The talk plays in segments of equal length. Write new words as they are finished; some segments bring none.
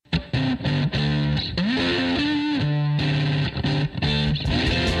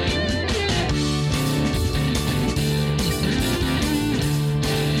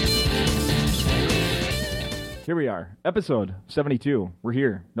Here we are, episode 72. We're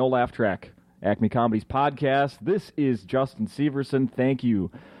here, no laugh track, Acme Comedies podcast. This is Justin Severson. Thank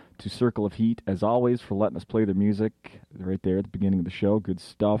you to Circle of Heat, as always, for letting us play their music right there at the beginning of the show. Good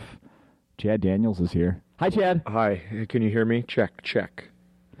stuff. Chad Daniels is here. Hi, Chad. Hi, can you hear me? Check.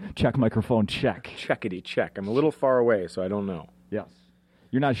 Check microphone, check. Checkity check. I'm a little far away, so I don't know. Yes.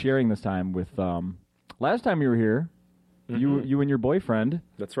 You're not sharing this time with, last time you were here, you and your boyfriend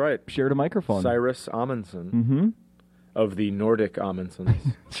That's right. shared a microphone. Cyrus Amundsen Mm-hmm. of the Nordic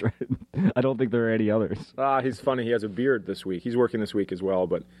Amundsens. That's right. I don't think there are any others. He's funny. He has a beard this week. He's working this week as well,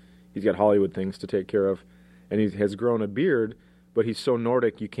 but he's got Hollywood things to take care of. And he has grown a beard, but he's so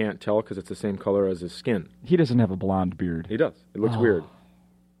Nordic you can't tell because it's the same color as his skin. He doesn't have a blonde beard. He does. It looks weird.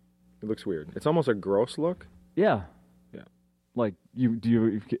 It looks weird. It's almost a gross look. Yeah. Yeah. Like,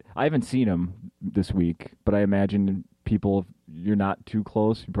 I haven't seen him this week, but I imagine people, if you're not too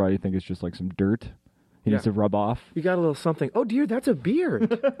close, you probably think it's just like some dirt he needs to rub off. You got a little something. Oh, dear, that's a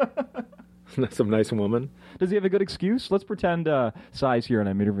beard. That's some nice woman. Does he have a good excuse? Let's pretend Cy's here and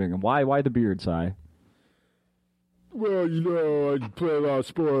I'm interviewing him. Why the beard, Cy? Well, I play a lot of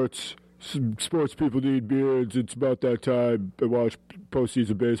sports. Sports people need beards. It's about that time. I watch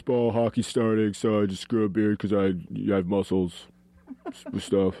postseason baseball, hockey starting, so I just grew a beard because I have muscles with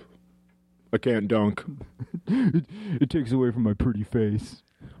stuff. I can't dunk. It takes away from my pretty face.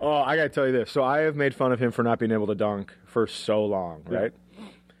 Oh, I got to tell you this. So I have made fun of him for not being able to dunk for so long, right?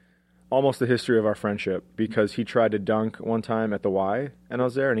 Almost the history of our friendship, because he tried to dunk one time at the Y, and I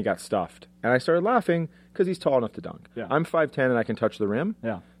was there, and he got stuffed. And I started laughing because he's tall enough to dunk. Yeah. I'm 5'10", and I can touch the rim.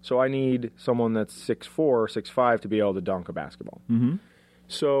 Yeah. So I need someone that's 6'4", 6'5", to be able to dunk a basketball. Mm-hmm.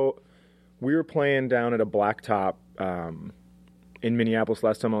 So we were playing down at a blacktop in Minneapolis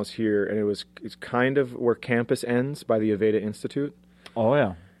last time I was here, and it's kind of where campus ends by the Aveda Institute. Oh,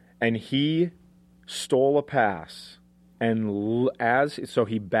 yeah. And he stole a pass, and so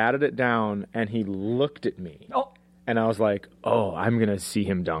he batted it down, and he looked at me. Oh. And I was like, oh, I'm going to see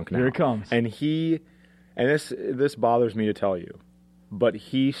him dunk now. Here it comes. And this bothers me to tell you, but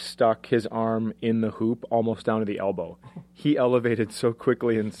he stuck his arm in the hoop almost down to the elbow. He elevated so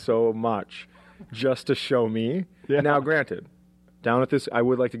quickly and so much just to show me. Yeah. Now, granted, down at this, I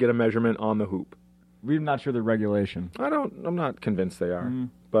would like to get a measurement on the hoop. We're not sure the regulation. I'm not convinced they are.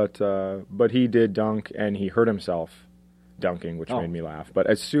 But he did dunk, and he hurt himself dunking, which made me laugh. But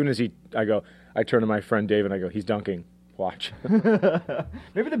as soon as I turn to my friend Dave and I go, he's dunking. Watch.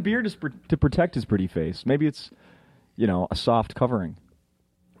 Maybe the beard is to protect his pretty face. Maybe it's, a soft covering.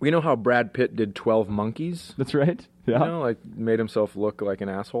 We know how Brad Pitt did 12 Monkeys? That's right. Yeah. Like made himself look like an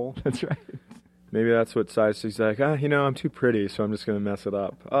asshole. That's right. Maybe that's what size. He's like, I'm too pretty, so I'm just going to mess it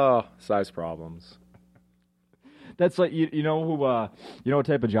up. Oh, size problems. That's like, what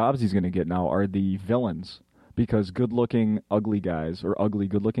type of jobs he's going to get now are the villains. Because good-looking, ugly guys, or ugly,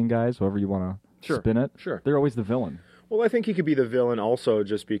 good-looking guys, however you want to spin it, they're always the villain. Well, I think he could be the villain also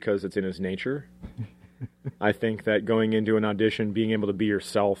just because it's in his nature. I think that going into an audition, being able to be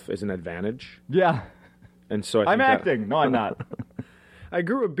yourself is an advantage. Yeah. And so I'm acting. No, I'm not. I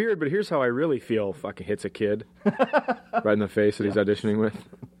grew a beard, but here's how I really feel. Fucking hits a kid right in the face that he's auditioning with.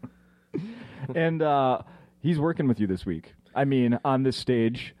 And he's working with you this week. I mean, on this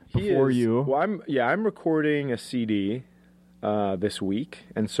stage before you. Well, I'm recording a CD this week,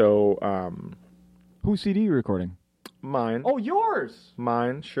 and so whose CD are you recording? Mine. Oh, yours.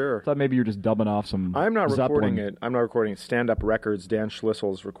 Mine, sure. I thought maybe you're just dubbing off some. I'm not Zeppelin. recording it. I'm not recording it. Stand Up Records. Dan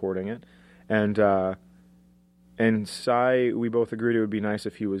Schlissel's recording it, and Cy, we both agreed it would be nice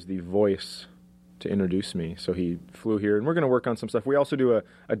if he was the voice to introduce me. So he flew here, and we're going to work on some stuff. We also do a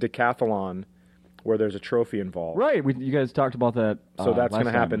decathlon where there's a trophy involved. Right. You guys talked about that. So that's going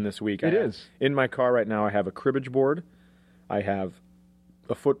to happen time. this week. It is. In my car right now, I have a cribbage board. I have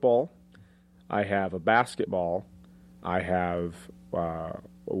a football. I have a basketball. I have a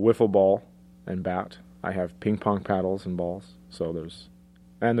wiffle ball and bat. I have ping pong paddles and balls.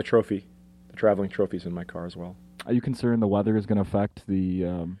 And the trophy. The traveling trophy's in my car as well. Are you concerned the weather is going to affect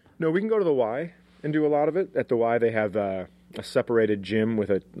the... No, we can go to the Y and do a lot of it. At the Y, they have a separated gym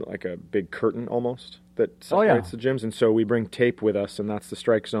with a big curtain almost that separates the gyms. And so we bring tape with us, and that's the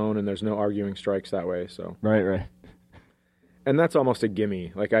strike zone, and there's no arguing strikes that way. So Right. And that's almost a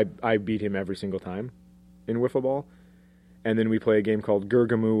gimme. Like, I beat him every single time in wiffle ball. And then we play a game called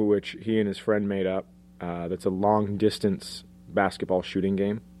Gurgamoo, which he and his friend made up. That's a long-distance basketball shooting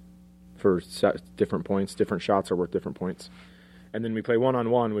game for different points. Different shots are worth different points. And then we play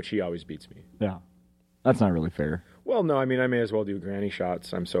one-on-one, which he always beats me. Yeah. That's not really fair. Well, no, I mean, I may as well do granny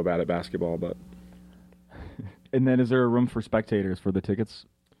shots. I'm so bad at basketball, but... And then is there a room for spectators for the tickets?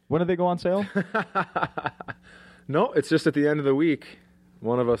 When do they go on sale? No, it's just at the end of the week,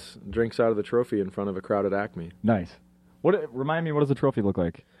 one of us drinks out of the trophy in front of a crowd at Acme. Nice. Remind me, what does the trophy look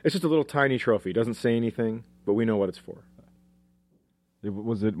like? It's just a little tiny trophy. Doesn't say anything, but we know what it's for.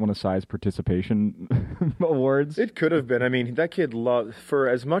 Was it one of Cy's participation awards? It could have been. I mean, that kid for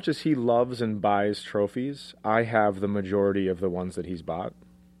as much as he loves and buys trophies, I have the majority of the ones that he's bought.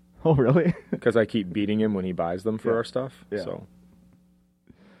 Oh, really? Because I keep beating him when he buys them for our stuff. Yeah. So.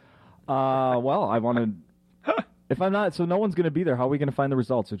 Well, I wanted. If I'm not, so no one's going to be there. How are we going to find the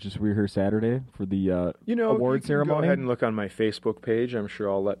results? It's just we're here Saturday for the award ceremony. Go ahead and look on my Facebook page. I'm sure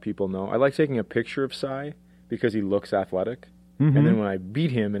I'll let people know. I like taking a picture of Cy because he looks athletic. Mm-hmm. And then when I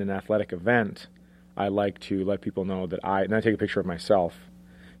beat him in an athletic event, I like to let people know that I take a picture of myself.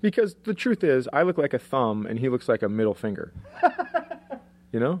 Because the truth is, I look like a thumb and he looks like a middle finger.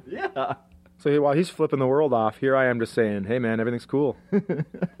 You know? Yeah. So while he's flipping the world off, here I am just saying, hey man, everything's cool. Can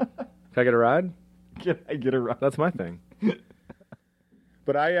I get a ride? Can I get a ride? That's my thing.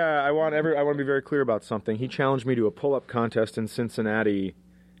 But I want to be very clear about something. He challenged me to a pull-up contest in Cincinnati,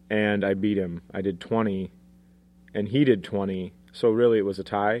 and I beat him. I did 20, and he did 20. So really, it was a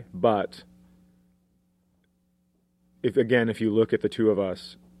tie. But if you look at the two of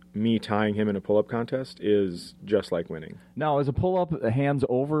us, me tying him in a pull-up contest is just like winning. Now, is a pull-up hands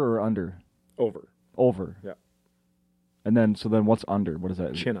over or under? Over. Over. Yeah. And then what's under? What is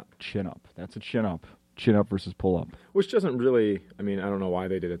that? Chin up. Chin up. That's a chin up. Chin up versus pull up. Which doesn't really, I mean, I don't know why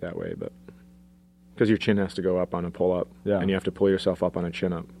they did it that way, but because your chin has to go up on a pull up, and you have to pull yourself up on a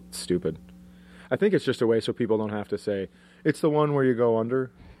chin up. It's stupid. I think it's just a way so people don't have to say, it's the one where you go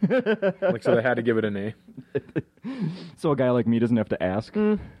under. Like, so they had to give it a name. So a guy like me doesn't have to ask?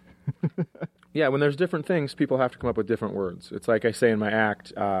 Yeah, when there's different things, people have to come up with different words. It's like I say in my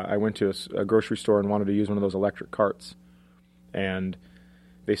act, I went to a grocery store and wanted to use one of those electric carts. And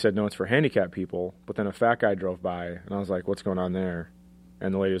they said, no, it's for handicapped people. But then a fat guy drove by, and I was like, what's going on there?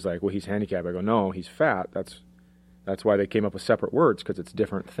 And the lady was like, well, he's handicapped. I go, no, he's fat. That's why they came up with separate words, because it's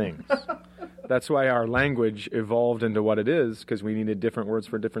different things. That's why our language evolved into what it is, because we needed different words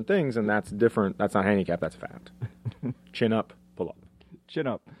for different things, and that's different. That's not handicapped, that's fat. Chin up, pull up. Chin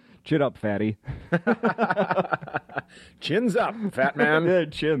up. Chin up, fatty. Chins up, fat man. Yeah,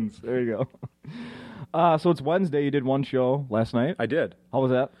 chins. There you go. So it's Wednesday. You did one show last night. I did. How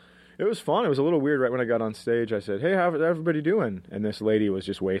was that? It was fun. It was a little weird right when I got on stage. I said, hey, how's everybody doing? And this lady was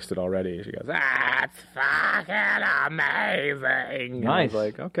just wasted already. She goes, that's fucking amazing. Nice. And I was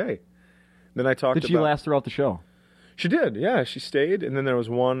like, okay. Then I talked Did she last throughout the show? She did, yeah. She stayed. And then there was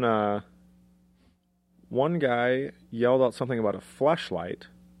one guy yelled out something about a fleshlight.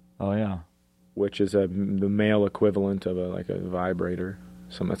 Oh, yeah. Which is the male equivalent of a vibrator.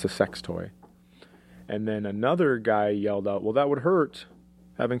 That's a sex toy. And then another guy yelled out, well, that would hurt,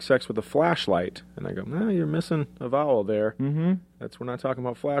 having sex with a flashlight. And I go, no, you're missing a vowel there. Mm-hmm. We're not talking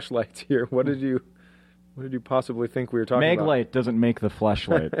about flashlights here. What did you possibly think we were talking about? Maglite doesn't make the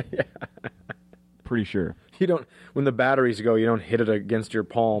flashlight. Yeah. Pretty sure. When the batteries go, you don't hit it against your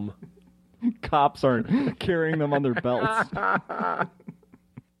palm. Cops aren't carrying them on their belts.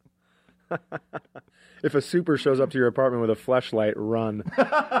 If a super shows up to your apartment with a fleshlight, run.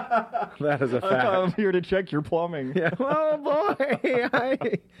 That is a fact. I'm here to check your plumbing. Yeah. Oh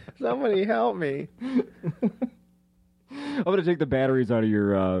boy! Somebody help me. I'm gonna take the batteries out of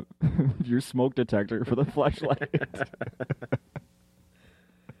your your smoke detector for the flashlight.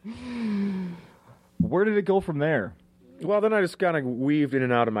 Where did it go from there? Well, then I just kind of weaved in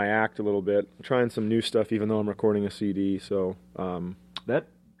and out of my act a little bit, trying some new stuff, even though I'm recording a CD. So that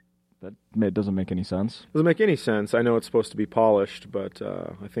doesn't make any sense. Doesn't make any sense. I know it's supposed to be polished, but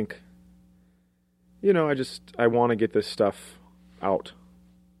I think, I want to get this stuff out.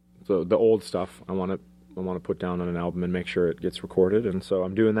 So the old stuff, I want to put down on an album and make sure it gets recorded, and so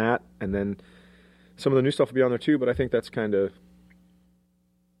I'm doing that. And then some of the new stuff will be on there too. But I think that's kind of,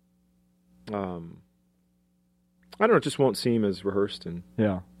 I don't know. It just won't seem as rehearsed and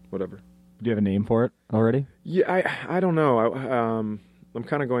whatever. Do you have a name for it already? Yeah, I don't know. I'm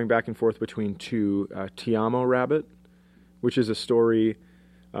kind of going back and forth between two. Te Amo Rabbit, which is a story.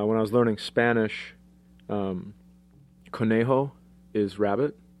 When I was learning Spanish, conejo is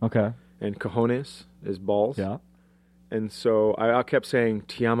rabbit. Okay. And cojones is balls. Yeah. And so I kept saying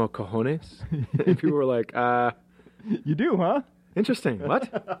Te amo cojones. And people were like, You do, huh? Interesting. What?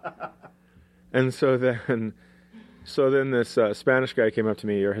 And so then this Spanish guy came up to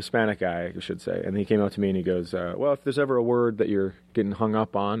me, or Hispanic guy, I should say, and he came up to me and he goes, well, if there's ever a word that you're getting hung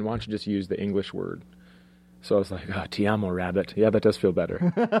up on, why don't you just use the English word? So I was like, Te amo, rabbit. Yeah, that does feel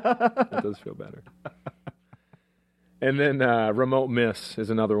better. That does feel better. And then Remote Miss is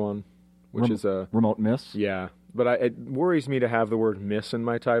another one, which is a... Remote Miss? Yeah. But it worries me to have the word miss in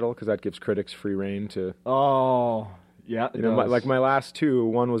my title because that gives critics free reign to. Oh, yeah. Like my last two,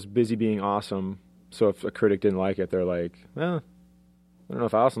 one was busy being awesome. So if a critic didn't like it, they're like, well, I don't know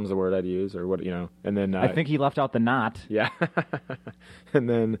if awesome's the word I'd use or what, And then I think he left out the not. Yeah. And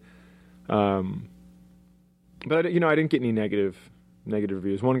then, but I didn't get any negative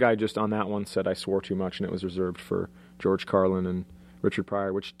reviews. One guy just on that one said I swore too much and it was reserved for George Carlin and Richard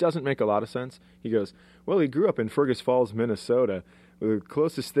Pryor, which doesn't make a lot of sense. He goes, well, he grew up in Fergus Falls, Minnesota. The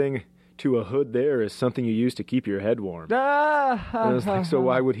closest thing to a hood there is something you use to keep your head warm. And I was like, so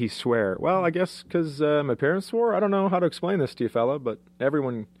why would he swear? Well, I guess because my parents swore. I don't know how to explain this to you, fella, but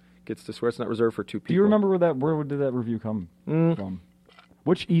everyone gets to swear. It's not reserved for two people. Do you remember where did that review come from?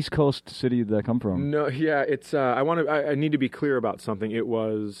 Which East Coast city did that come from? No, yeah, it's. I need to be clear about something. It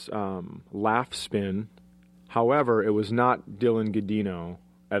was Laugh Spin. However, it was not Dylan Godino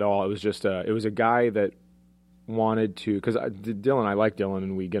at all. It was just it was a guy that wanted to, because I like Dylan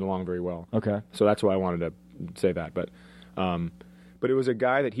and we get along very well. Okay. So that's why I wanted to say that. But it was a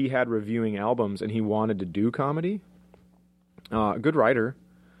guy that he had reviewing albums and he wanted to do comedy. Good writer,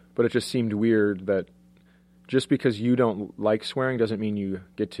 but it just seemed weird that just because you don't like swearing doesn't mean you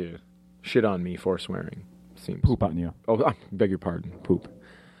get to shit on me for swearing. Seems Poop on you. Oh, I beg your pardon. Poop.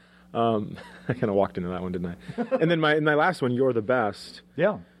 I kind of walked into that one, didn't I? And then my last one, You're the Best.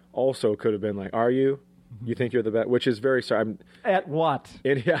 Yeah. Also could have been like, Are you? You think you're the best? Which is very sorry. At what?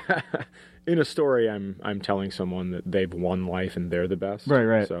 In a story, I'm telling someone that they've won life and they're the best.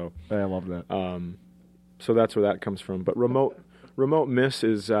 Right. So I love that. So that's where that comes from. But remote miss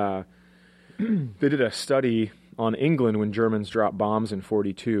is they did a study on England when Germans dropped bombs in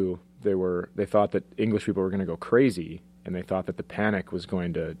 1942. They thought that English people were going to go crazy, and they thought that the panic was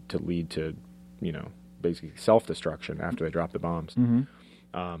going to lead to, basically self-destruction after they dropped the bombs.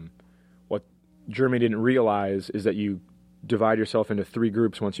 Mm-hmm. What Germany didn't realize is that you divide yourself into three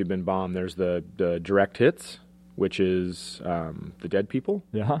groups once you've been bombed. There's the direct hits, which is the dead people,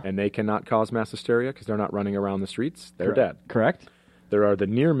 and they cannot cause mass hysteria because they're not running around the streets. They're dead. Correct. There are the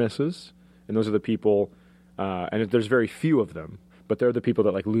near misses, and those are the people, and there's very few of them, but they're the people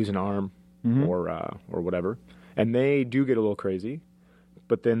that like lose an arm or whatever, and they do get a little crazy,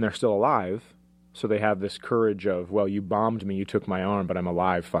 but then they're still alive, so they have this courage of, well, you bombed me, you took my arm, but I'm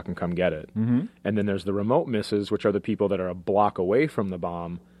alive, fucking come get it. Mm-hmm. And then there's the remote misses, which are the people that are a block away from the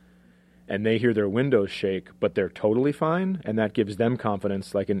bomb, and they hear their windows shake, but they're totally fine, and that gives them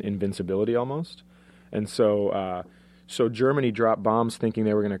confidence, like an invincibility almost. And so Germany dropped bombs thinking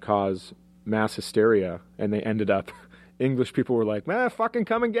they were going to cause mass hysteria, and they ended up, English people were like, fucking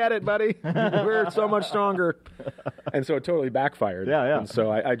come and get it, buddy. We're so much stronger. And so it totally backfired. Yeah. And so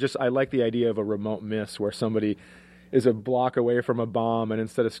I like the idea of a remote miss where somebody is a block away from a bomb, and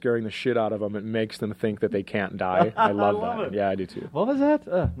instead of scaring the shit out of them, it makes them think that they can't die. I love that. it. Yeah, I do too. What was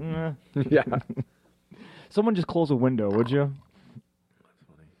that? Yeah. Someone just close a window, would you? That's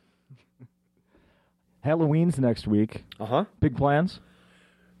funny. Halloween's next week. Uh-huh. Big plans?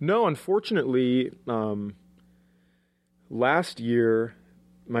 No, unfortunately, last year,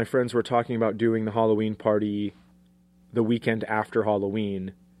 my friends were talking about doing the Halloween party the weekend after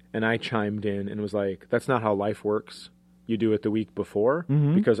Halloween, and I chimed in and was like, that's not how life works. You do it the week before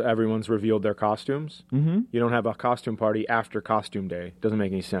because everyone's revealed their costumes. Mm-hmm. You don't have a costume party after costume day. Doesn't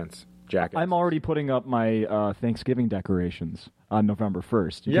make any sense. Jackets. I'm already putting up my Thanksgiving decorations on November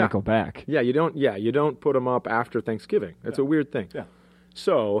 1st. You can't go back. Yeah, you don't put them up after Thanksgiving. That's a weird thing. Yeah.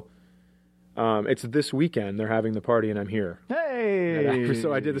 So it's this weekend they're having the party, and I'm here. Hey!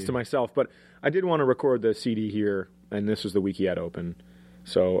 So I did this to myself, but I did want to record the CD here, and this was the week he had open.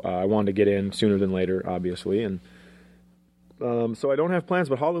 So I wanted to get in sooner than later, obviously, and so I don't have plans,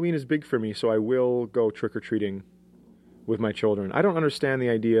 but Halloween is big for me, so I will go trick-or-treating with my children. I don't understand the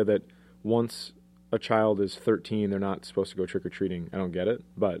idea that once a child is 13, they're not supposed to go trick-or-treating. I don't get it,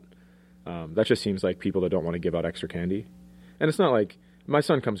 but that just seems like people that don't want to give out extra candy. And it's not like my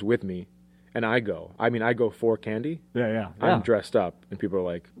son comes with me, and I go. I mean, I go for candy. Yeah. I'm dressed up, and people are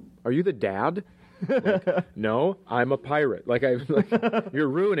like, "Are you the dad?" Like, no, I'm a pirate. Like you're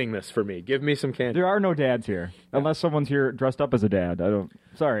ruining this for me. Give me some candy. There are no dads here, unless someone's here dressed up as a dad.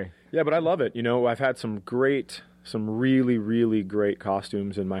 Sorry. Yeah, but I love it. I've had some really, really great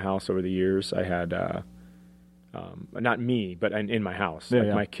costumes in my house over the years. I had, not me, but in my house.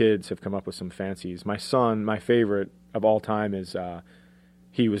 My kids have come up with some fancies. My son, my favorite of all time is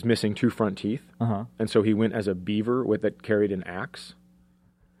he was missing 2 front teeth, and so he went as a beaver that carried an axe.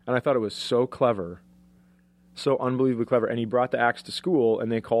 And I thought it was so clever, so unbelievably clever. And he brought the axe to school,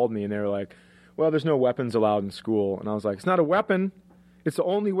 and they called me, and they were like, well, there's no weapons allowed in school. And I was like, it's not a weapon. It's the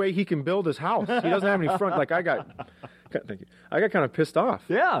only way he can build his house. He doesn't have any front. Like thank you. I got kind of pissed off.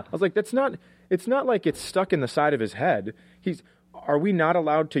 Yeah. I was like, it's not like it's stuck in the side of his head. Are we not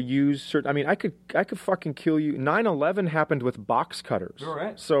allowed to use certain? I mean, I could fucking kill you. 9/11 happened with box cutters. All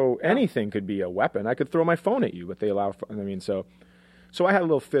right. So anything could be a weapon. I could throw my phone at you, but they allow. So I had a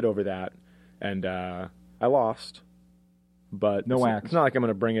little fit over that, and I lost. But No axe. It's not like I'm going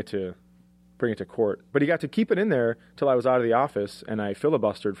to bring it to court. But he got to keep it in there till I was out of the office, and I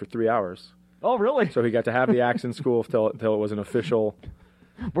filibustered for 3 hours. Oh, really? So he got to have the axe in school till it was an official.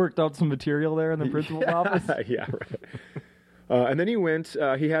 Worked out some material there in the principal's office? Yeah, right. And then he went,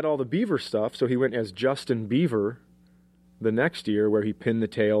 he had all the Beaver stuff, so he went as Justin Beaver the next year, where he pinned the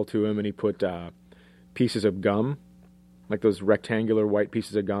tail to him and he put pieces of gum, like those rectangular white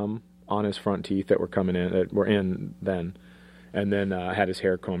pieces of gum, on his front teeth that were in then. And then had his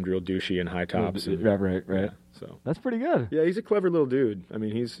hair combed real douchey and high tops. Right. Yeah, so That's pretty good. yeah, he's a clever little dude. I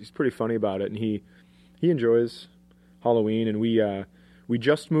mean, he's pretty funny about it, and he enjoys Halloween. And we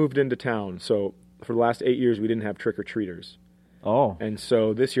just moved into town, so for the last 8 years we didn't have trick-or-treaters. Oh. And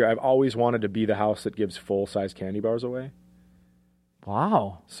so this year I've always wanted to be the house that gives full-size candy bars away.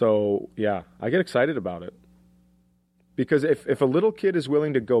 Wow. So yeah, I get excited about it. Because if a little kid is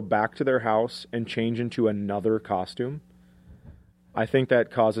willing to go back to their house and change into another costume, I think that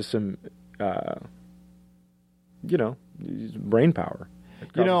causes some, brain power.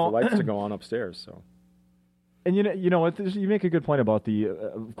 It causes the lights to go on upstairs. So, and you know what? You make a good point about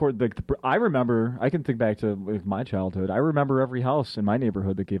of course. I remember. I can think back to my childhood. I remember every house in my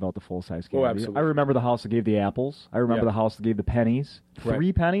neighborhood that gave out the full size candy. Oh, absolutely. I remember the house that gave the apples. I remember the house that gave the pennies. Right.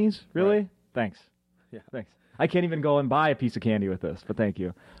 3 pennies, really? Right. Thanks. Yeah. Thanks. I can't even go and buy a piece of candy with this, but thank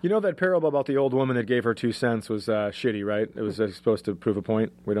you. You know that parable about the old woman that gave her 2 cents was shitty, right? It was supposed to prove a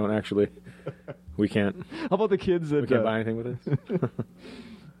point. We can't. How about the kids that We can't buy anything with this.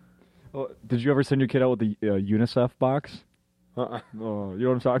 Oh, did you ever send your kid out with the UNICEF box? Uh-uh. Oh, you know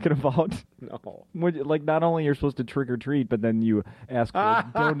what I'm talking about? No. Like, not only you're supposed to trick or treat, but then you ask for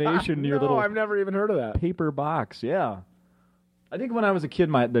a donation to your little I've never even heard of that. paper box. Yeah. I think when I was a kid,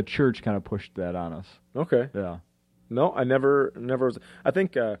 the church kind of pushed that on us. Okay. Yeah. No, I never was. I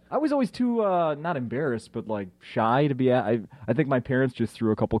think. I was always too not embarrassed, but like shy to be at. I think my parents just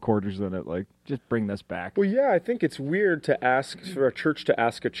threw a couple quarters in it, like just bring this back. Well, yeah, I think it's weird to ask for a church to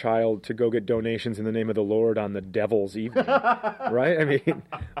ask a child to go get donations in the name of the Lord on the devil's evening, right? I mean,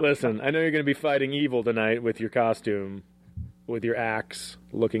 listen, I know you're going to be fighting evil tonight with your costume, with your axe,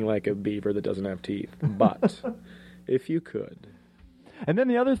 looking like a beaver that doesn't have teeth, but if you could. And then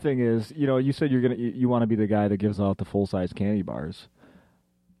the other thing is, you said you want to be the guy that gives out the full size candy bars.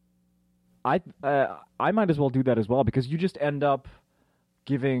 I might as well do that as well, because you just end up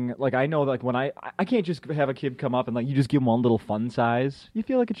giving, like, I know, like, when I can't just have a kid come up and like you just give him one little fun size. You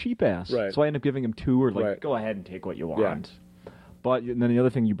feel like a cheap ass. Right. So I end up giving him 2, or like, Right. Go ahead and take what you want. Yeah. But and then the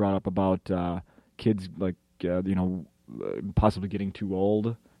other thing you brought up about kids, like, possibly getting too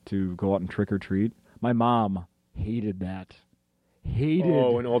old to go out and trick or treat. My mom hated that.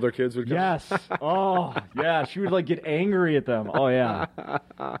 Oh, when older kids would come? Yes. Oh, yeah. She would like get angry at them. Oh, yeah.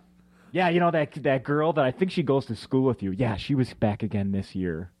 Yeah, that girl that I think she goes to school with you. Yeah, she was back again this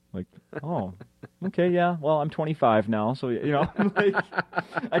year. Like, oh, okay, yeah. Well, I'm 25 now, so like,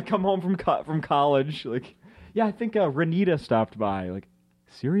 I'd come home from college. Like, yeah, I think Renita stopped by. Like,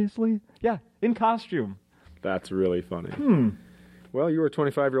 seriously? Yeah, in costume. That's really funny. Well, you were a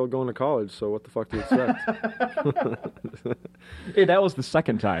 25-year-old going to college, so what the fuck do you expect? Hey, that was the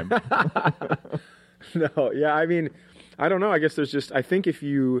second time. No, yeah, I mean, I don't know. I guess there's just, I think if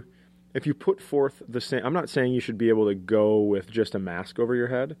you put forth the same, I'm not saying you should be able to go with just a mask over your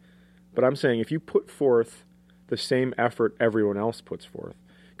head, but I'm saying if you put forth the same effort everyone else puts forth.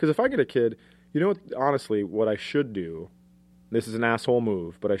 Because if I get a kid, honestly, what I should do, this is an asshole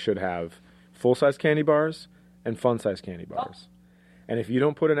move, but I should have full-size candy bars and fun-size candy bars. And if you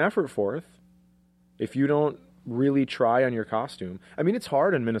don't put an effort forth, if you don't really try on your costume, I mean, it's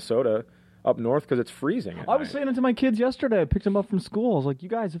hard in Minnesota up north because it's freezing. I was saying it to my kids yesterday. I picked them up from school. I was like, you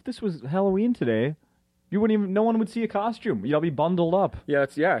guys, if this was Halloween today, no one would see a costume. You'd all be bundled up.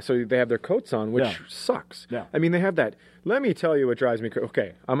 Yeah, so they have their coats on, which sucks. Yeah. I mean, they have that. Let me tell you what drives me crazy.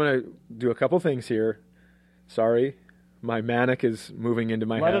 Okay, I'm going to do a couple things here. Sorry. My manic is moving into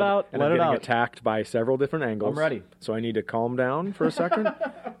my head. Let it out. And I'm getting attacked by several different angles. I'm ready. So I need to calm down for a second.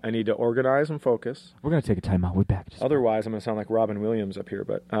 I need to organize and focus. We're going to take a time out. We're back. Otherwise, I'm going to sound like Robin Williams up here.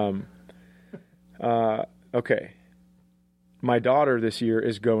 But, okay. My daughter this year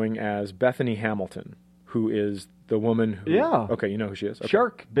is going as Bethany Hamilton, who is the woman who... Yeah. Okay, you know who she is? Okay.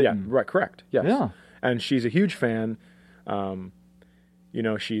 Shark bitten. Yeah, right, correct. Yes. Yeah. And she's a huge fan.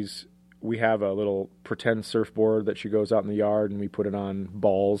 we have a little pretend surfboard that she goes out in the yard and we put it on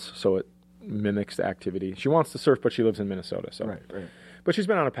balls so it mimics the activity. She wants to surf, but she lives in Minnesota. So. Right. But she's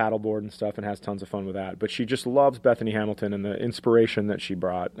been on a paddleboard and stuff and has tons of fun with that. But she just loves Bethany Hamilton and the inspiration that she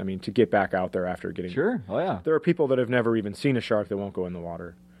brought. I mean, to get back out there after getting... Sure. Oh, yeah. There are people that have never even seen a shark that won't go in the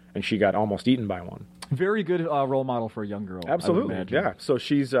water. And she got almost eaten by one. Very good role model for a young girl. Absolutely. I would imagine. Yeah. So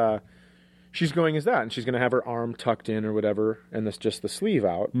she's going as that. And she's going to have her arm tucked in or whatever and just the sleeve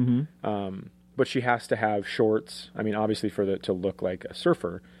out. Mm-hmm. But she has to have shorts. I mean, obviously to look like a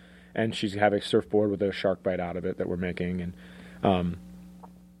surfer. And she's having a surfboard with a shark bite out of it that we're making. And...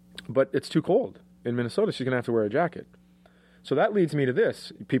 But it's too cold. In Minnesota, she's going to have to wear a jacket. So that leads me to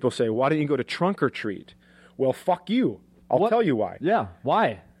this. People say, why don't you go to trunk or treat? Well, fuck you. I'll tell you why. Yeah,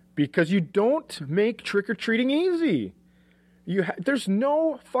 why? Because you don't make trick-or-treating easy. There's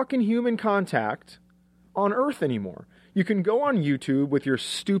no fucking human contact on Earth anymore. You can go on YouTube with your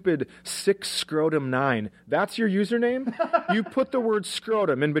stupid 6scrotum9. That's your username? You put the word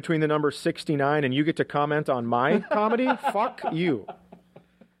scrotum in between the number 69 and you get to comment on my comedy? Fuck you.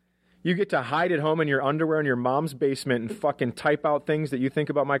 You get to hide at home in your underwear in your mom's basement and fucking type out things that you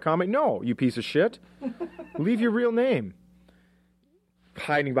think about my comedy? No, you piece of shit. Leave your real name.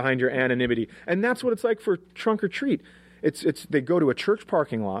 Hiding behind your anonymity. And that's what it's like for trunk or treat. They go to a church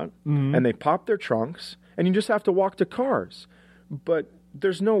parking lot and they pop their trunks and you just have to walk to cars. But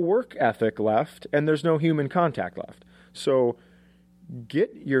there's no work ethic left and there's no human contact left. So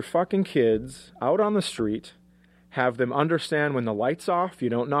get your fucking kids out on the street. Have them understand when the light's off, you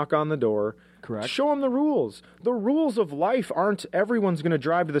don't knock on the door. Correct. Show them the rules. The rules of life aren't everyone's going to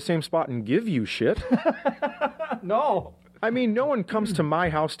drive to the same spot and give you shit. No. I mean, no one comes to my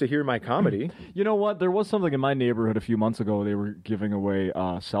house to hear my comedy. You know what? There was something in my neighborhood a few months ago. They were giving away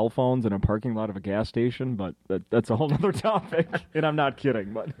cell phones in a parking lot of a gas station, but that's a whole other topic, and I'm not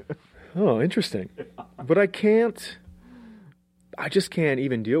kidding. But Oh, interesting. But I just can't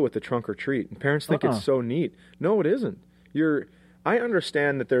even deal with the trunk or treat. Parents think it's so neat. No, it isn't. I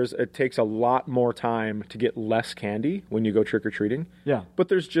understand that it takes a lot more time to get less candy when you go trick-or-treating. Yeah. But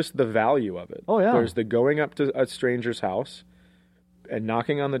there's just the value of it. Oh, yeah. There's the going up to a stranger's house and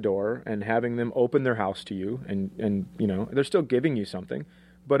knocking on the door and having them open their house to you. And they're still giving you something.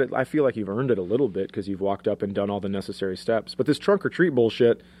 But I feel like you've earned it a little bit because you've walked up and done all the necessary steps. But this trunk or treat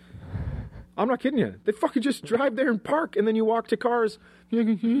bullshit... I'm not kidding you. They fucking just drive there and park, and then you walk to cars.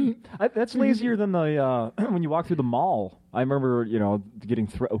 That's lazier than the when you walk through the mall. I remember, getting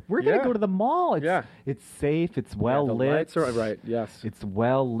we're going to go to the mall. It's safe. It's well lit. Lights are right. Yes. It's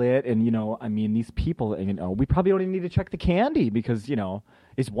well lit, and these people. We probably don't even need to check the candy because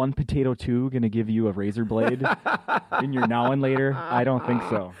is one potato 2 going to give you a razor blade in your now and later? I don't think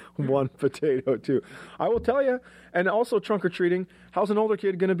so. One potato 2. I will tell you. And also trunk or treating. How's an older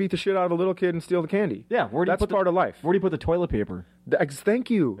kid going to beat the shit out of a little kid and steal the candy? Yeah, that's part of life. Where do you put the toilet paper? Thank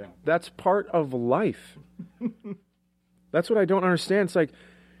you. Yeah. That's part of life. That's what I don't understand. It's like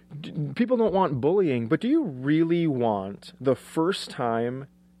people don't want bullying, but do you really want the first time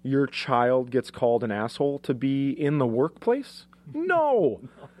your child gets called an asshole to be in the workplace? No.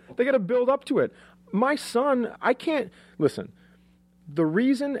 They got to build up to it. My son, I can't... Listen, the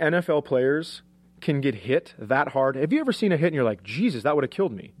reason NFL players can get hit that hard... Have you ever seen a hit and you're like, Jesus, that would have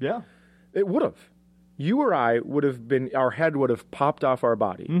killed me? Yeah. It would have. You or I would have been... Our head would have popped off our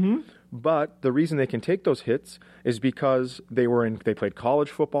body. Mm-hmm. But the reason they can take those hits is because they played college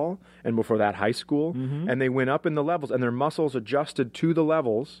football and before that high school, and they went up in the levels and their muscles adjusted to the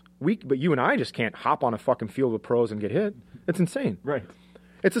levels. But you and I just can't hop on a fucking field with pros and get hit. It's insane. Right.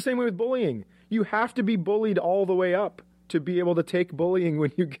 It's the same way with bullying. You have to be bullied all the way up to be able to take bullying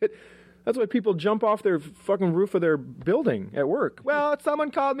when you get... That's why people jump off their fucking roof of their building at work. Well, someone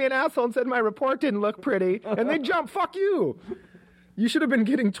called me an asshole and said my report didn't look pretty, and they jump. Fuck you. You should have been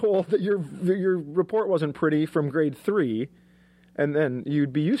getting told that your report wasn't pretty from grade 3, and then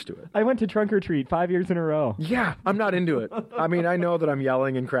you'd be used to it. I went to trunk or treat 5 years in a row. Yeah, I'm not into it. I mean, I know that I'm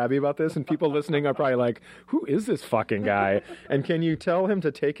yelling and crabby about this, and people listening are probably like, who is this fucking guy? And can you tell him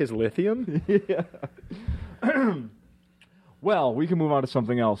to take his lithium? Yeah. Well, we can move on to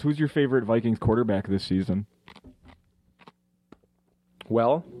something else. Who's your favorite Vikings quarterback this season?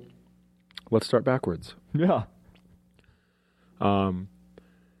 Well, let's start backwards. Yeah. I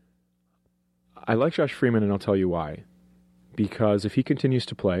like Josh Freeman, and I'll tell you why. Because if he continues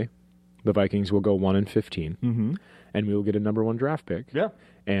to play, the Vikings will go 1-15, and we will get a number 1 draft pick. Yeah.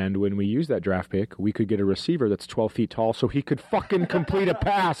 And when we use that draft pick, we could get a receiver that's 12 feet tall so he could fucking complete a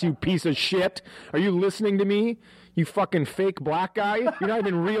pass, you piece of shit. Are you listening to me? You fucking fake black guy? You're not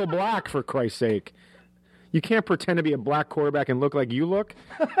even real black, for Christ's sake. You can't pretend to be a black quarterback and look like you look.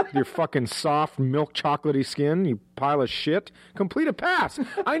 Your fucking soft, milk chocolatey skin, you pile of shit. Complete a pass.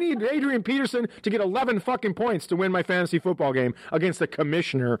 I need Adrian Peterson to get 11 fucking points to win my fantasy football game against the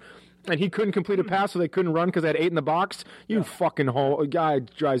commissioner. And he couldn't complete a pass, so they couldn't run because they had 8 in the box. You fucking hole. Guy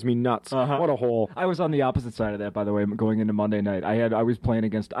drives me nuts. What a hole. I was on the opposite side of that, by the way, going into Monday night. I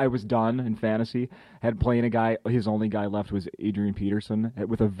was done in fantasy. Had playing a guy. His only guy left was Adrian Peterson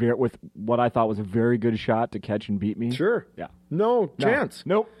with with what I thought was a very good shot to catch and beat me. Sure. Yeah. No chance.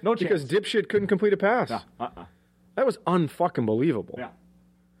 Nope. No chance. Because dipshit couldn't complete a pass. That was unfucking believable. Yeah.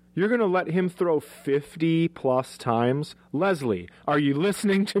 You're going to let him throw 50-plus times? Leslie, are you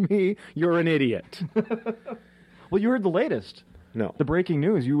listening to me? You're an idiot. Well, you heard the latest. No. The breaking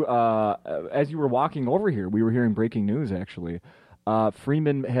news. As you were walking over here, we were hearing breaking news, actually.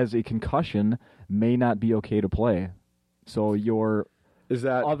 Freeman has a concussion, may not be okay to play. So Is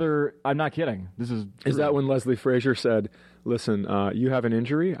that I'm not kidding. This is true. Is that when Leslie Frazier said, listen, you have an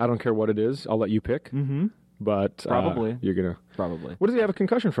injury. I don't care what it is. I'll let you pick. Mm-hmm. But Probably. You're going to... Probably. What does he have a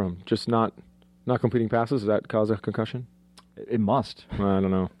concussion from? Just not completing passes? Does that cause a concussion? It must. I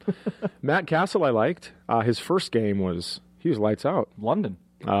don't know. Matt Castle I liked. His first game he was lights out. London.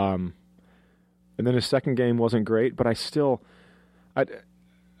 And then his second game wasn't great, but I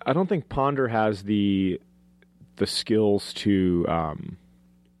don't think Ponder has the skills to...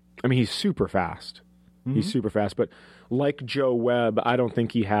 he's super fast. Mm-hmm. He's super fast, but like Joe Webb, I don't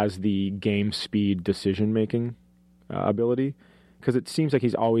think he has the game speed decision-making ability, because it seems like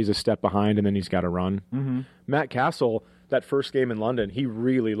he's always a step behind and then he's got to run. Mm-hmm. Matt Castle, that first game in London, he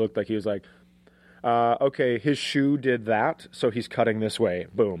really looked like he was like, okay, his shoe did that, so he's cutting this way.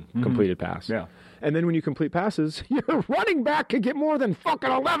 Boom, completed pass. Yeah. And then when you complete passes, your running back can get more than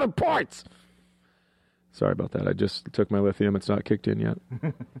fucking 11 points. Sorry about that. I just took my lithium. It's not kicked in yet.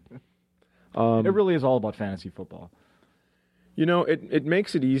 It really is all about fantasy football. You know, it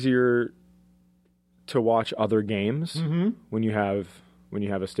makes it easier to watch other games when you have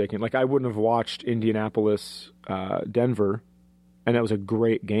a stake in. Like, I wouldn't have watched Indianapolis, Denver, and that was a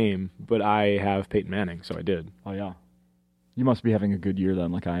great game, but I have Peyton Manning, so I did. Oh, yeah. You must be having a good year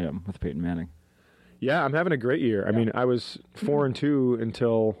then, like I am with Peyton Manning. Yeah, I'm having a great year. I mean, I was 4-2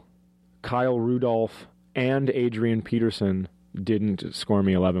 until Kyle Rudolph and Adrian Peterson didn't score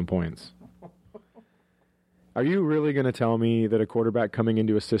me 11 points. Are you really going to tell me that a quarterback coming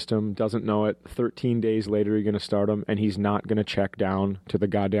into a system doesn't know it, 13 days later you're going to start him, and he's not going to check down to the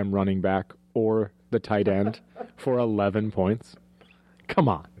goddamn running back or the tight end for 11 points? Come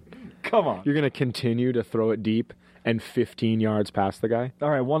on. You're going to continue to throw it deep and 15 yards past the guy? All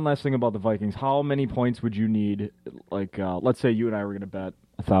right, one last thing about the Vikings. How many points would you need? Like, let's say you and I were going to bet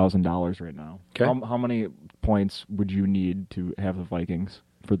 $1,000 right now. Okay. How many points would you need to have the Vikings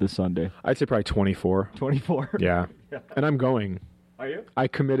for this Sunday? I'd say probably 24. 24? Yeah. And I'm going. Are you? I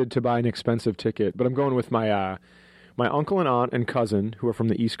committed to buy an expensive ticket, but I'm going with my uncle and aunt and cousin who are from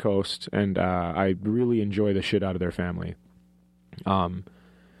the East Coast, and I really enjoy the shit out of their family.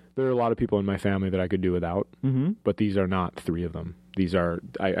 There are a lot of people in my family that I could do without, but these are not 3 of them. These are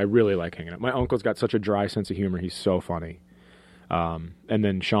I really like hanging out. My uncle's got such a dry sense of humor. He's so funny. And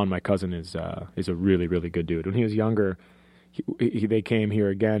then Sean, my cousin, is a really, really good dude. When he was younger, they came here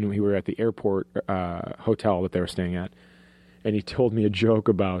again. We were at the airport hotel that they were staying at, and he told me a joke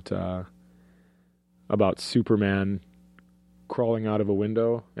about Superman crawling out of a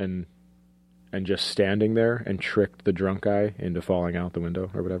window and just standing there and tricked the drunk guy into falling out the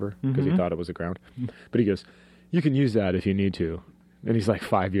window or whatever because he thought it was the ground. But he goes, "You can use that if you need to." And he's like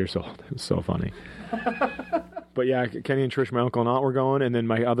 5 years old. It was so funny. But yeah, Kenny and Trish, my uncle and aunt, were going, and then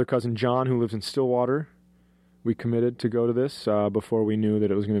my other cousin John, who lives in Stillwater, we committed to go to this before we knew that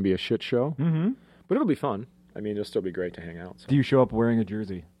it was going to be a shit show. Mm-hmm. But it'll be fun. I mean, it'll still be great to hang out. So. Do you show up wearing a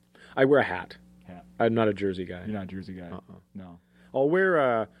jersey? I wear a hat. I'm not a jersey guy. You're not a jersey guy? No. I'll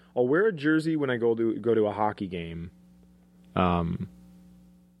wear a jersey when I go to a hockey game.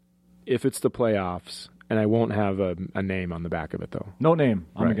 If it's the playoffs, and I won't have a name on the back of it though. No name.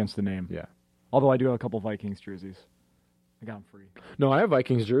 I'm right. against the name. Yeah. Although I do have a couple Vikings jerseys. I got them free. No, I have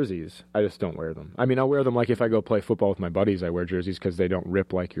Vikings jerseys. I just don't wear them. I mean, I'll wear them like if I go play football with my buddies. I wear jerseys because they don't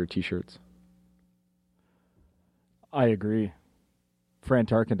rip like your T-shirts. I agree. Fran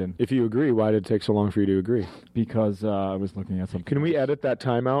Tarkenton. If you agree, why did it take so long for you to agree? Because I was looking at something. Can we edit that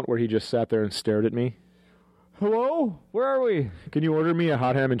timeout where he just sat there and stared at me? Hello? Where are we? Can you order me a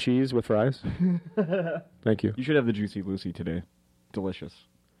hot ham and cheese with fries? Thank you. You should have the Juicy Lucy today. Delicious.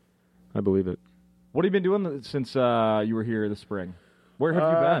 I believe it. What have you been doing since you were here this spring? Where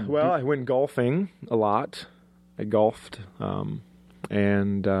have you been? Well, I went golfing a lot. I golfed,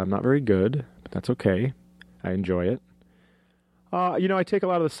 and I'm not very good, but that's okay. I enjoy it. I take a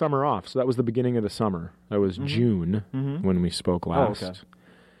lot of the summer off, so that was the beginning of the summer. That was June when we spoke last. Oh, okay.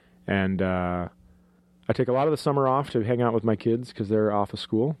 And I take a lot of the summer off to hang out with my kids because they're off of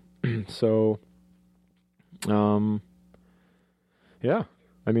school. So, yeah.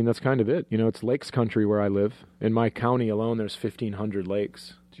 I mean, that's kind of it. It's lakes country where I live. In my county alone, there's 1,500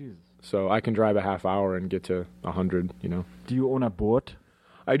 lakes. Jesus. So I can drive a half hour and get to 100, Do you own a boat?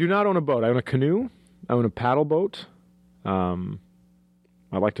 I do not own a boat. I own a canoe. I own a paddle boat. I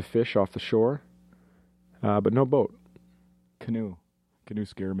like to fish off the shore, but no boat. Canoe. Canoe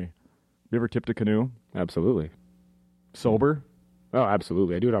scare me. You ever tipped a canoe? Absolutely. Sober? Oh,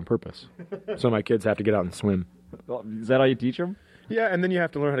 absolutely. I do it on purpose. So my kids have to get out and swim. Is that how you teach them? Yeah, and then you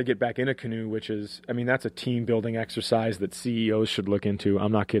have to learn how to get back in a canoe, which is, that's a team-building exercise that CEOs should look into.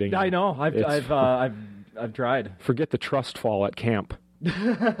 I'm not kidding. I know. I've tried. Forget the trust fall at camp.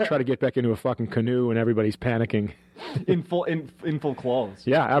 Try to get back into a fucking canoe and everybody's panicking. in full clothes.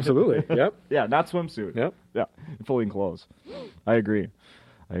 Yeah, absolutely. Yep. Yeah, not swimsuit. Yep. Yeah, fully enclosed. I agree.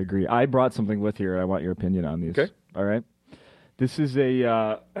 I brought something with here. I want your opinion on these. Okay. All right. This is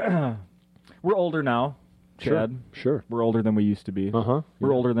a. We're older now, Chad. Sure. We're older than we used to be. Uh-huh.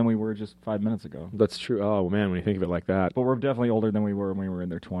 We're older than we were just 5 minutes ago. That's true. Oh, man, when you think of it like that. But we're definitely older than we were when we were in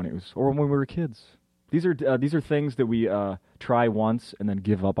their 20s or when we were kids. These are things that we try once and then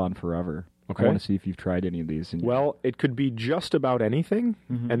give up on forever. Okay. I want to see if you've tried any of these. Well, it could be just about anything,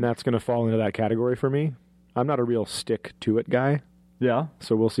 and that's going to fall into that category for me. I'm not a real stick-to-it guy, yeah.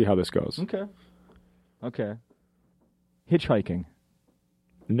 so we'll see how this goes. Okay. Hitchhiking.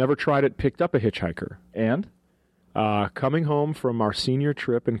 Never tried it, picked up a hitchhiker. And? Coming home from our senior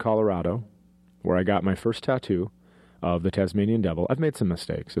trip in Colorado, where I got my first tattoo of the Tasmanian Devil. I've made some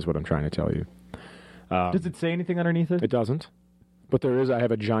mistakes, is what I'm trying to tell you. Does it say anything underneath it? It doesn't. But there is, I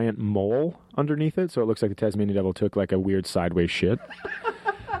have a giant mole underneath it, so it looks like the Tasmanian Devil took like a weird sideways shit.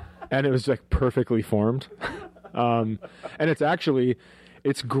 And it was like perfectly formed. And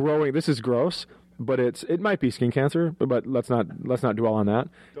it's growing. This is gross, but it might be skin cancer, but let's not dwell on that.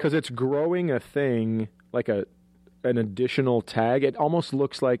 Because it's growing a thing, like an additional tag. It almost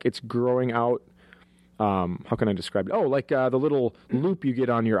looks like it's growing out. How can I describe it? Oh, like the little loop you get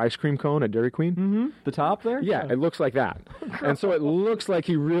on your ice cream cone at Dairy Queen. Mm-hmm. The top there? Yeah, it looks like that. And so it looks like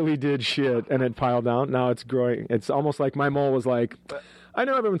he really did shit and it piled down. Now it's growing. It's almost like my mole was like, I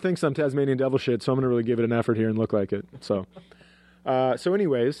know everyone thinks I'm Tasmanian Devil shit, so I'm going to really give it an effort here and look like it. So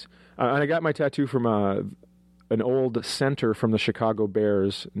anyways, and I got my tattoo from an old center from the Chicago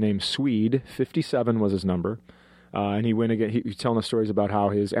Bears named Swede. 57 was his number. And he went again. He's telling us stories about how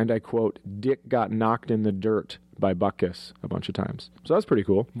his, and I quote, dick got knocked in the dirt by Butkus a bunch of times. So that's pretty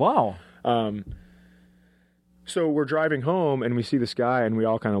cool. Wow. So we're driving home and we see this guy and we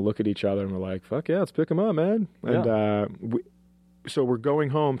all kind of look at each other and we're like, fuck yeah, let's pick him up, man. And so we're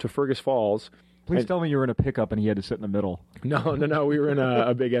going home to Fergus Falls. Please tell me you were in a pickup and he had to sit in the middle. No. We were in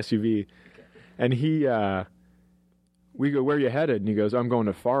a big SUV. And we go, where are you headed? And he goes, I'm going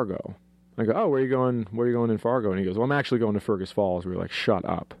to Fargo. I go, oh, where are you going in Fargo? And he goes, well, I'm actually going to Fergus Falls. We were like, shut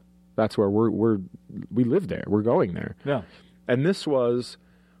up. That's where we live there. We're going there. Yeah. And this was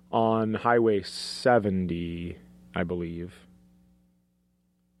on Highway 70, I believe.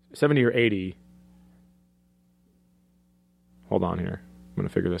 70 or 80. Hold on here. I'm going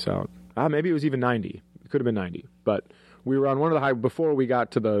to figure this out. Maybe it was even 90. It could have been 90. But we were on one of the before we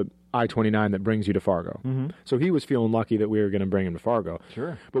got to the I-29 that brings you to Fargo. Mm-hmm. So he was feeling lucky that we were going to bring him to Fargo.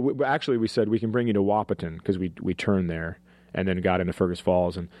 Sure. But actually we said we can bring you to Wahpeton because we turned there and then got into Fergus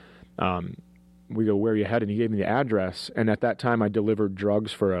Falls. And we go, where are you headed? And he gave me the address. And at that time I delivered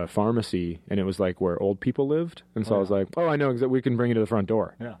drugs for a pharmacy and it was like where old people lived. And so I was like, oh, I know, we can bring you to the front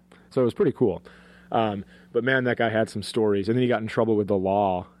door. Yeah. So it was pretty cool. But man, that guy had some stories. And then he got in trouble with the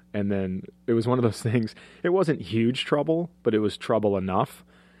law. And then it was one of those things. It wasn't huge trouble, but it was trouble enough.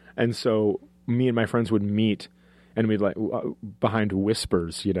 And so me and my friends would meet and we'd like behind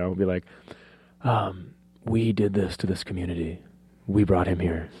whispers, be like, we did this to this community. We brought him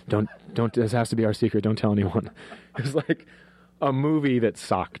here. Don't, this has to be our secret. Don't tell anyone. It was like a movie that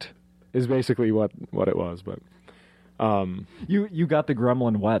sucked is basically what it was. But, you got the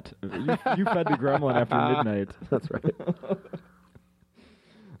gremlin wet. You fed the gremlin after midnight. That's right.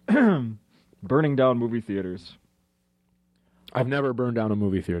 Burning down movie theaters. I've never burned down a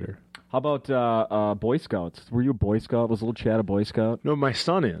movie theater. How about Boy Scouts? Were you a Boy Scout? Was a little Chad a Boy Scout? No, my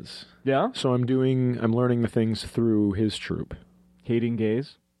son is. Yeah? So I'm learning the things through his troop. Hating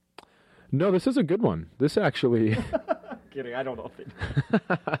gays? No, this is a good one. This actually... Kidding, I don't know if it...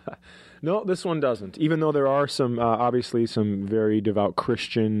 No, this one doesn't. Even though there are some, obviously, some very devout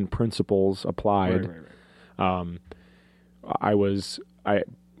Christian principles applied. I was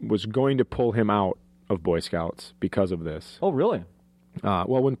going to pull him out of Boy Scouts because of this. Oh, really?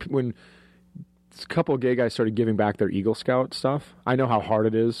 Well, when a couple of gay guys started giving back their Eagle Scout stuff, I know how hard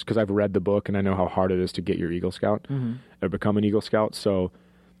it is because I've read the book and I know how hard it is to get your Eagle Scout or become an Eagle Scout. So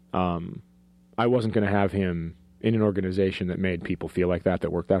I wasn't going to have him in an organization that made people feel like that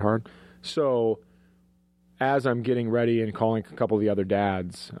worked that hard. So as I'm getting ready and calling a couple of the other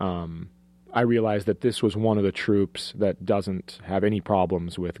dads, I realized that this was one of the troops that doesn't have any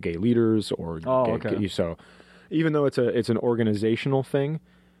problems with gay leaders or okay. So even though it's an organizational thing,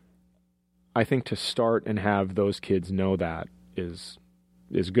 I think to start and have those kids know that is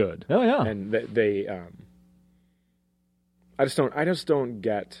good. Oh yeah. And they I just don't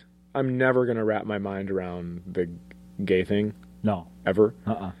get. I'm never going to wrap my mind around the gay thing. No. Ever.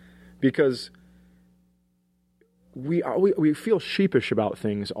 Because we feel sheepish about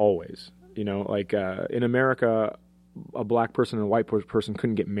things always. You know, like in America, a black person and a white person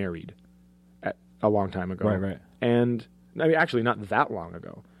couldn't get married a long time ago. Right. And I mean, actually, not that long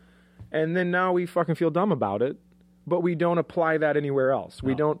ago. And then now we fucking feel dumb about it, but we don't apply that anywhere else. No.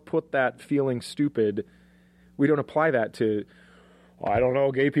 We don't put that feeling stupid. We don't apply that to, I don't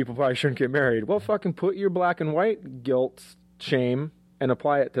know, gay people probably shouldn't get married. Well, fucking put your black and white guilt, shame, and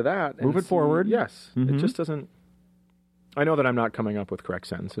apply it to that. Move it forward. Yes. It just doesn't. I know that I'm not coming up with correct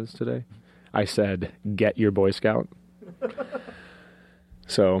sentences today. I said, get your Boy Scout.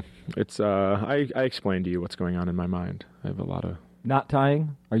 So it's, I explained to you what's going on in my mind. I have a lot of. Knot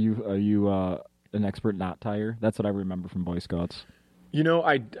tying? Are you an expert knot tier? That's what I remember from Boy Scouts. You know,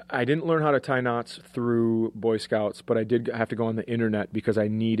 I didn't learn how to tie knots through Boy Scouts, but I did have to go on the internet because I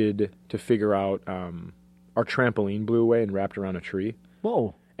needed to figure out our trampoline blew away and wrapped around a tree.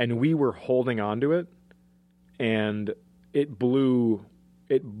 Whoa. And we were holding on to it, and it blew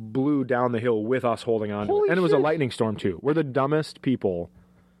down the hill with us holding on to it. And it was a lightning storm, too. We're the dumbest people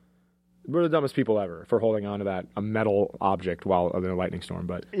ever for holding on to a metal object while in a lightning storm.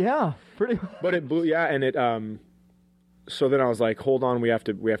 But yeah, pretty. But it blew, yeah, and it. So then I was like, hold on, we have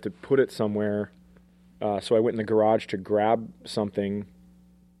to put it somewhere. So I went in the garage to grab something,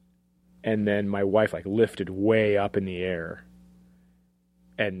 and then my wife lifted way up in the air,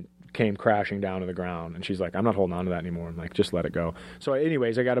 and came crashing down to the ground. And she's like, I'm not holding on to that anymore. I'm like, just let it go. So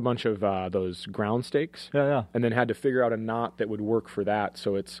anyways, I got a bunch of those ground stakes. Yeah. And then had to figure out a knot that would work for that.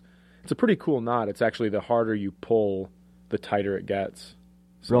 So it's a pretty cool knot. It's actually the harder you pull, the tighter it gets.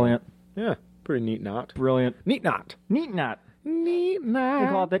 So, brilliant. Yeah, pretty neat knot. Brilliant. Neat knot. Neat knot. Neat knot. They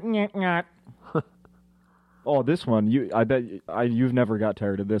call it the neat knot. Oh, this one. I bet you've never got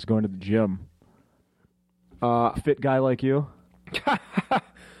tired of this, going to the gym. Fit guy like you?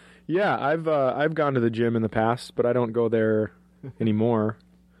 Yeah, I've gone to the gym in the past, but I don't go there anymore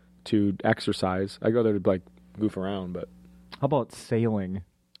to exercise. I go there to goof around, but. How about sailing?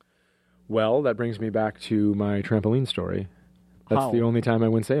 Well, that brings me back to my trampoline story. That's the only time I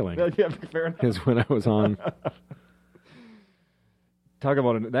went sailing. Yeah, fair enough. Is when I was on. Talk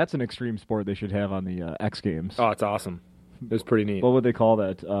about that's an extreme sport they should have on the X Games. Oh, it's awesome. It's pretty neat. What would they call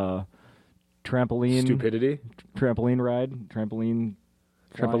that? Trampoline. Stupidity. Trampoline ride. Trampoline.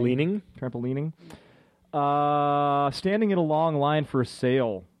 Trampolining. Trampolining. Standing in a long line for a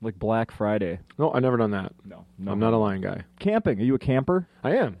sale, like Black Friday. No, I've never done that. No, I'm not a line guy. Camping. Are you a camper?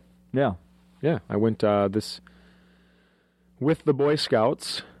 I am. Yeah. Yeah, I went with the Boy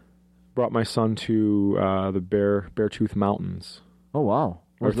Scouts. Brought my son to the Beartooth Mountains. Oh wow,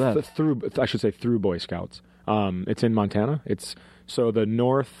 where's that? Through Boy Scouts. It's in Montana. It's the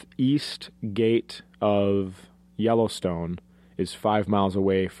northeast gate of Yellowstone is 5 miles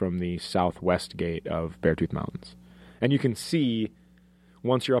away from the southwest gate of Beartooth Mountains, and you can see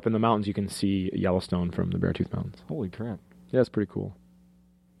once you're up in the mountains, you can see Yellowstone from the Beartooth Mountains. Holy crap! Yeah, it's pretty cool.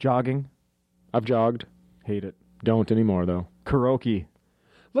 Jogging. I've jogged. Hate it. Don't anymore though. Karaoke.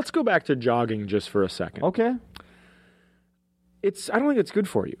 Let's go back to jogging just for a second. Okay. I don't think it's good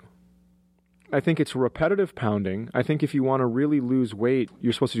for you. I think it's repetitive pounding. I think if you want to really lose weight,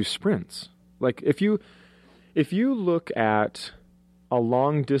 you're supposed to do sprints. Like if you look at a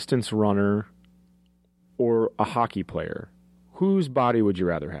long distance runner or a hockey player, whose body would you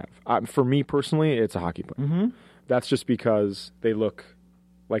rather have? For me personally, it's a hockey player. Mm-hmm. That's just because they look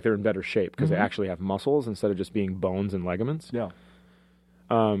like they're in better shape because they actually have muscles instead of just being bones and ligaments. Yeah.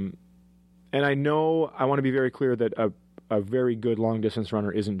 And I know I want to be very clear that a very good long-distance runner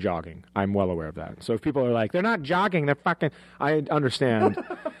isn't jogging. I'm well aware of that. So if people are like, they're not jogging, they're fucking... I understand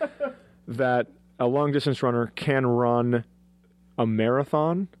that a long-distance runner can run a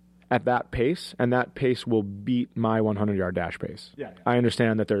marathon at that pace, and that pace will beat my 100-yard dash pace. Yeah. I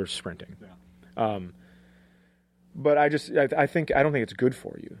understand that they're sprinting. Yeah. But I think I don't think it's good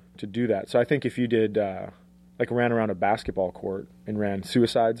for you to do that. So I think if you did like ran around a basketball court and ran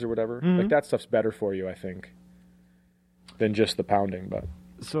suicides or whatever, like that stuff's better for you, I think, than just the pounding. But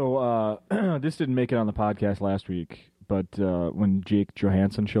So this didn't make it on the podcast last week, but when Jake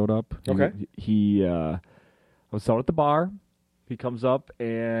Johansson showed up, Okay. he was out at the bar. He comes up,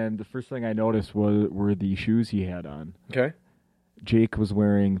 and the first thing I noticed were the shoes he had on. okay, Jake was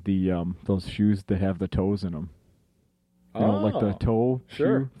wearing the those shoes that have the toes in them. You know, like the toe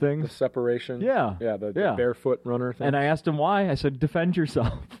sure, shoe things. the separation, Yeah. the Yeah. barefoot runner thing. And I asked him why. I said, defend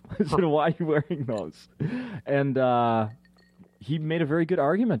yourself. I said, why are you wearing those? And he made a very good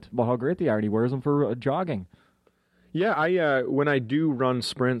argument about how great they are, and he wears them for jogging. Yeah, I when I do run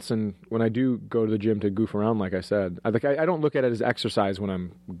sprints and when I do go to the gym to goof around, like I said, I don't look at it as exercise when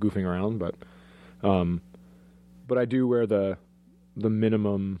I'm goofing around, but I do wear the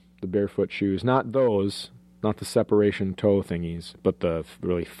minimum, the barefoot shoes, not the separation toe thingies, but the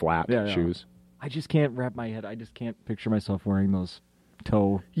really flat shoes. I just can't wrap my head. I just can't picture myself wearing those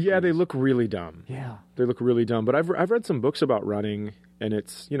toe. Yeah, shoes. they look really dumb. Yeah. They look really dumb. But I've read some books about running, and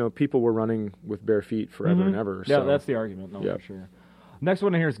it's, people were running with bare feet forever and ever. Yeah, so. that's the argument. No, Yeah. for sure. Next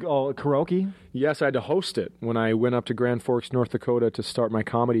one here is karaoke. Yes, I had to host it when I went up to Grand Forks, North Dakota to start my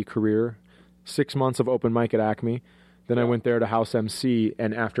comedy career. 6 months of open mic at Acme. Then I went there to house MC,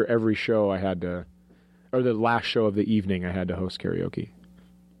 and after every show or the last show of the evening, I had to host karaoke.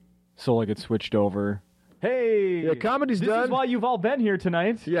 So like it switched over. Hey, Yeah, comedy's this done. is why you've all been here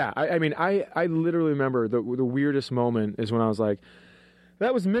tonight. Yeah, I mean, I literally remember the weirdest moment is when I was like,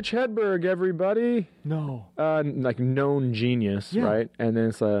 that was Mitch Hedberg, everybody. No. Like known genius, Yeah. right? And then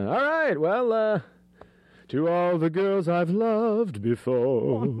it's all right, well, to all the girls I've loved before.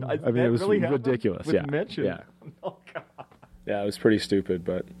 Oh, I mean, it was really happened? ridiculous. With yeah, Mitch and- yeah, Oh, God. yeah. It was pretty stupid,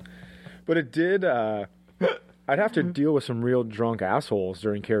 but it did. I'd have to deal with some real drunk assholes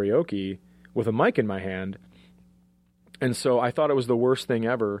during karaoke with a mic in my hand, and so I thought it was the worst thing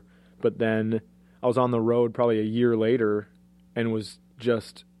ever. But then I was on the road probably a year later and was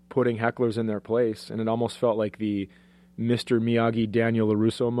just putting hecklers in their place, and it almost felt like the Mr. Miyagi Daniel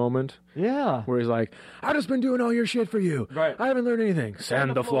LaRusso moment Yeah. where he's like, I've just been doing all your shit for you. Right. I haven't learned anything.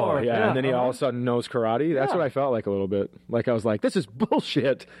 Sand the floor. Yeah. Yeah, And then he all of a sudden knows karate. That's Yeah. what I felt like a little bit. Like I was like, this is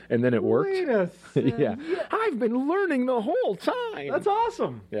bullshit. And then it worked. Wait a second. Yeah. I've been learning the whole time. That's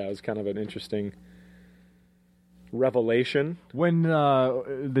awesome. Yeah, it was kind of an interesting revelation. When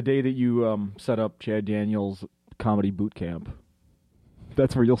the day that you set up Chad Daniels Comedy Boot Camp,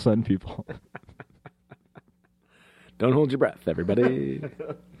 that's where you'll send people. Don't hold your breath, everybody.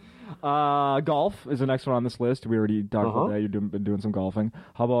 Golf is the next one on this list. We already talked about that. You've been doing some golfing.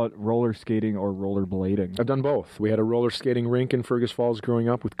 How about roller skating or roller blading? I've done both. We had a roller skating rink in Fergus Falls growing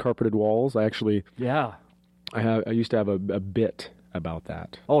up with carpeted walls. I used to have a bit about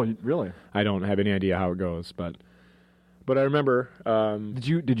that. Oh, really? I don't have any idea how it goes, but I remember.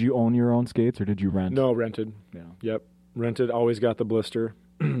 Did you own your own skates or did you rent? No, rented. Yeah. Yep, rented. Always got the blister.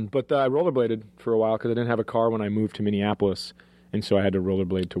 But I rollerbladed for a while because I didn't have a car when I moved to Minneapolis, and so I had to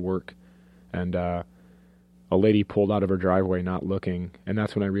rollerblade to work. And a lady pulled out of her driveway not looking, and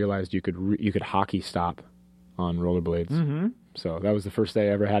that's when I realized you could hockey stop on rollerblades. Mm-hmm. So that was the first day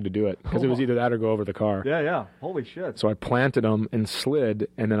I ever had to do it because it was either that or go over the car. Yeah. Holy shit. So I planted them and slid,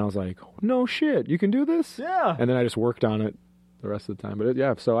 and then I was like, no shit, you can do this? Yeah. And then I just worked on it the rest of the time.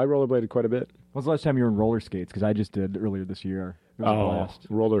 But so I rollerbladed quite a bit. When was the last time you were in roller skates? Because I just did earlier this year. It was a blast.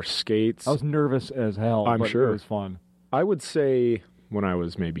 Roller skates. I was nervous as hell. I'm but sure. It was fun. I would say when I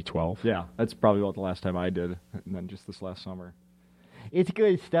was maybe 12. Yeah, that's probably about the last time I did, and then just this last summer. It's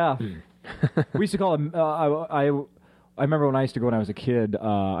good stuff. We used to call them. I remember when I used to go when I was a kid.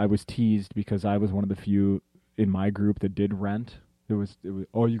 I was teased because I was one of the few in my group that did rent. It was.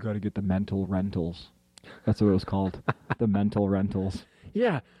 Oh, you got to get the mental rentals. That's what it was called. The mental rentals.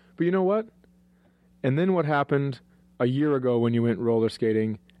 Yeah, but you know what? And then what happened a year ago when you went roller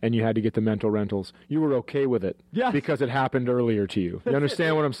skating and you had to get the mental rentals? You were okay with it. Yes. Because it happened earlier to you. You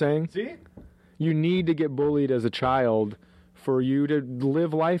understand what I'm saying? See? You need to get bullied as a child for you to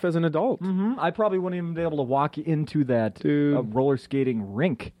live life as an adult. Mm-hmm. I probably wouldn't even be able to walk into that roller skating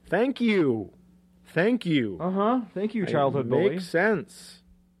rink. Thank you. Thank you. Thank you, childhood bully. Makes sense.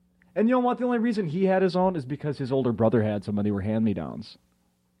 And you know what? The only reason he had his own is because his older brother had some, and they were hand-me-downs.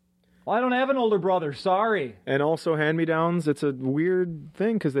 Well, I don't have an older brother. Sorry. And also hand-me-downs, it's a weird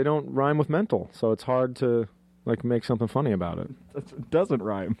thing because they don't rhyme with mental. So it's hard to make something funny about it. It doesn't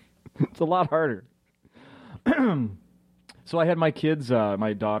rhyme. It's a lot harder. So I had my kids,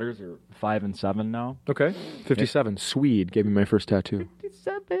 my daughters are 5 and 7 now. Okay. 57. Swede gave me my first tattoo.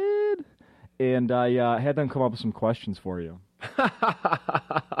 57. and I had them come up with some questions for you.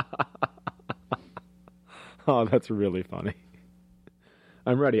 Oh, that's really funny.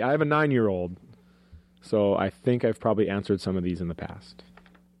 I'm ready. I have a 9-year-old, so I think I've probably answered some of these in the past.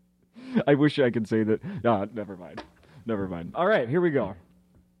 I wish I could say that. No, never mind. Never mind. All right, here we go.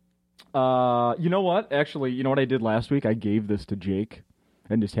 You know what? Actually, you know what I did last week? I gave this to Jake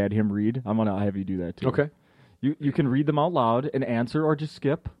and just had him read. I'm gonna have you do that too. Okay. You can read them out loud and answer, or just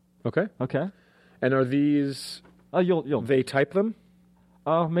skip. Okay. Okay. And are these? You'll. They type them?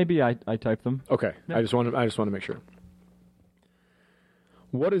 Maybe I type them. Okay. Yeah. I just want to make sure.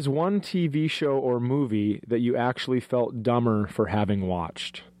 What is one TV show or movie that you actually felt dumber for having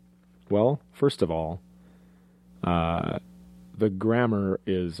watched? Well, first of all, the grammar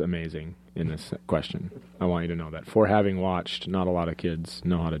is amazing in this question. I want you to know that. For having watched, not a lot of kids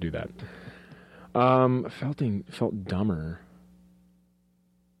know how to do that. Felt dumber.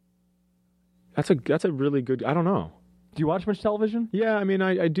 That's a really good. I don't know. Do you watch much television? Yeah, I mean,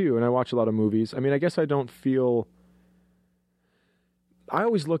 I do, and I watch a lot of movies. I mean, I guess I don't feel. I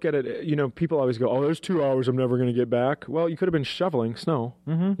always look at it. You know, people always go, "Oh, there's 2 hours. I'm never going to get back." Well, you could have been shoveling snow.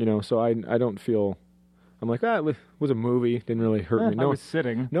 Mm-hmm. You know, so I don't feel. I'm like, it was a movie. Didn't really hurt me. I was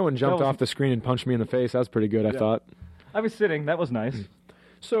sitting. No one jumped off the screen and punched me in the face. That was pretty good, I thought. I was sitting. That was nice.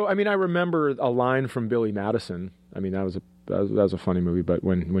 So, I mean, I remember a line from Billy Madison. I mean, that was a funny movie. But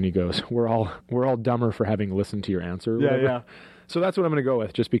when he goes, "We're all dumber for having listened to your answer." Yeah. So that's what I'm going to go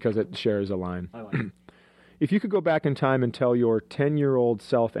with, just because it shares a line. I like it. If you could go back in time and tell your 10-year-old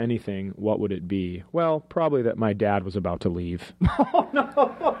self anything, what would it be? Well, probably that my dad was about to leave. Oh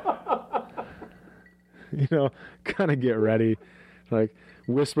no. You know, kind of get ready. Like,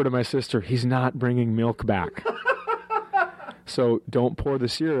 whisper to my sister, he's not bringing milk back. So don't pour the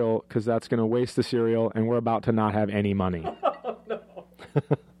cereal, because that's going to waste the cereal, and we're about to not have any money. Oh, no.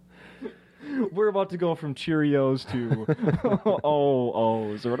 We're about to go from Cheerios to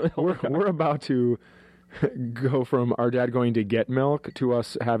O's. We're about to go from our dad going to get milk to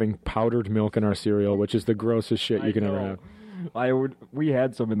us having powdered milk in our cereal, which is the grossest shit you can ever have. We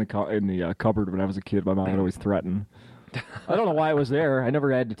had some in the cupboard when I was a kid. My mom would always threaten. I don't know why it was there. I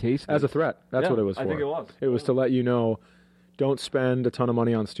never had to taste it. As a threat. That's what it was for. I think it was. It was to let you know, don't spend a ton of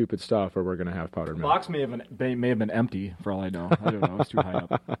money on stupid stuff, or we're going to have powdered milk. The box may have been empty, for all I know. I don't know. It was too high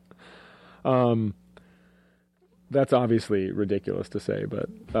up. That's obviously ridiculous to say, but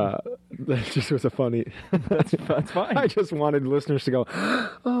that just was a funny. That's fine. I just wanted listeners to go,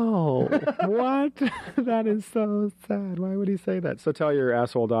 "Oh, what? That is so sad. Why would he say that?" So tell your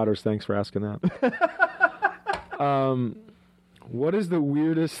asshole daughters thanks for asking that. What is the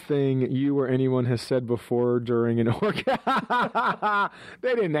weirdest thing you or anyone has said before, during, an orgasm?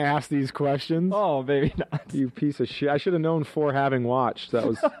 They didn't ask these questions. Oh, maybe not. You piece of shit. I should have known for having watched.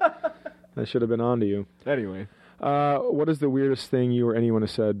 That should have been on to you. Anyway. What is the weirdest thing you or anyone has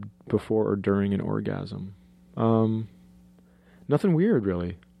said before or during an orgasm? Nothing weird,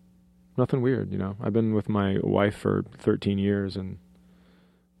 really. Nothing weird, you know. I've been with my wife for 13 years, and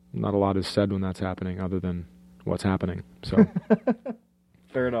not a lot is said when that's happening other than what's happening. So,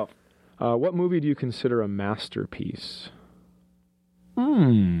 Fair enough. What movie do you consider a masterpiece?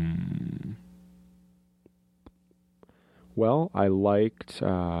 Well, I liked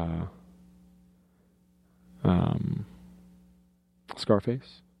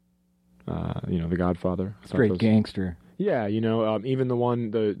Scarface. The Godfather. Straight gangster. Yeah, even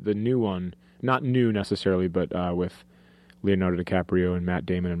the new one, not new necessarily, but with Leonardo DiCaprio and Matt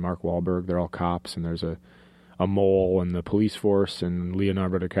Damon and Mark Wahlberg. They're all cops, and there's a mole in the police force, and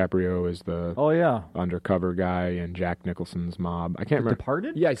Leonardo DiCaprio is the undercover guy, and Jack Nicholson's mob. I can't remember.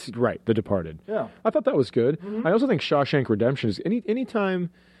 Departed? Yes, right, The Departed. Yeah. I thought that was good. Mm-hmm. I also think Shawshank Redemption is any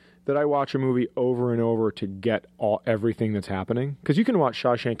time that I watch a movie over and over to get everything that's happening, because you can watch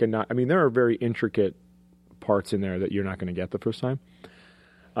Shawshank and not. I mean, there are very intricate parts in there that you're not going to get the first time,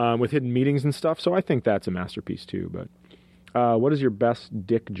 with hidden meanings and stuff. So I think that's a masterpiece too. But what is your best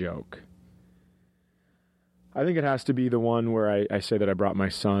dick joke? I think it has to be the one where I say that I brought my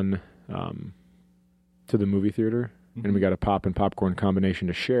son to the movie theater, and we got a pop and popcorn combination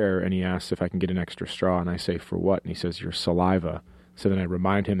to share, and he asks if I can get an extra straw, and I say, "For what?" And he says, "Your saliva." So then I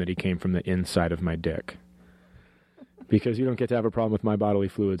remind him that he came from the inside of my dick. Because you don't get to have a problem with my bodily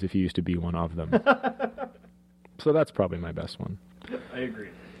fluids if you used to be one of them. So that's probably my best one. I agree.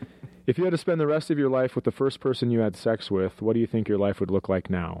 If you had to spend the rest of your life with the first person you had sex with, what do you think your life would look like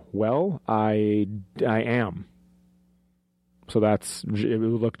now? Well, I am. So it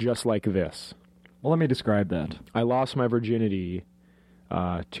would look just like this. Well, let me describe that. I lost my virginity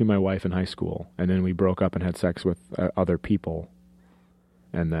to my wife in high school, and then we broke up and had sex with other people.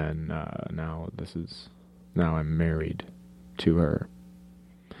 And then now I'm married to her.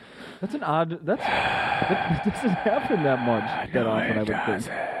 That's an odd. That doesn't happen that much that often. I would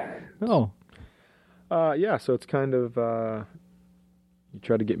think. No. Yeah, so it's kind of you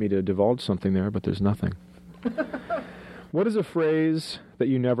try to get me to divulge something there, but there's nothing. What is a phrase that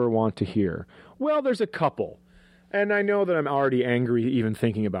you never want to hear? Well, there's a couple. And I know that I'm already angry even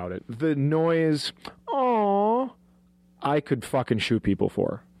thinking about it. The noise, "Aww," I could fucking shoot people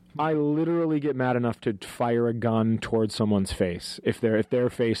for. I literally get mad enough to fire a gun towards someone's face if their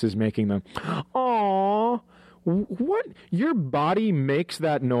face is making them, "Aww." What? Your body makes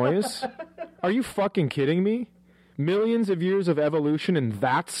that noise? Are you fucking kidding me? Millions of years of evolution and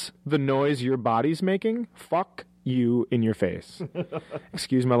that's the noise your body's making? Fuck you in your face.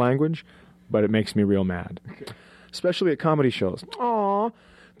 Excuse my language, but it makes me real mad. Okay. Especially at comedy shows. Aw,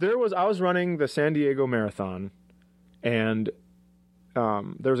 I was running the San Diego Marathon, and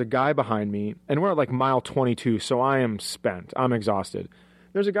there was a guy behind me, and we're at like mile 22, so I am spent. I'm exhausted.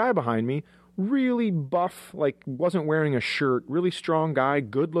 There's a guy behind me, really buff, like wasn't wearing a shirt, really strong guy,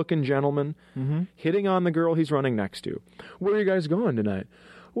 good-looking gentleman, hitting on the girl he's running next to. Where are you guys going tonight?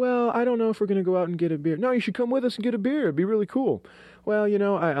 Well, I don't know if we're going to go out and get a beer. No, you should come with us and get a beer. It'd be really cool. Well, you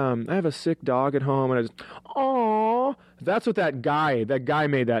know, I have a sick dog at home, and I just, "Aww." That's what that guy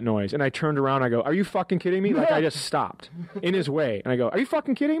made that noise. And I turned around, I go, "Are you fucking kidding me?" Like, I just stopped in his way. And I go, "Are you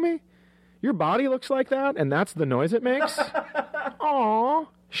fucking kidding me? Your body looks like that, and that's the noise it makes? Aww,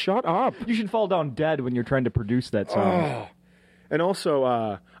 shut up." You should fall down dead when you're trying to produce that sound. Oh. And also,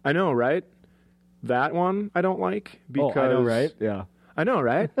 I know, right? That one I don't like because... I know, right? Yeah. I know,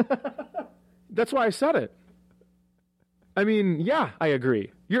 right? That's why I said it. I mean, yeah, I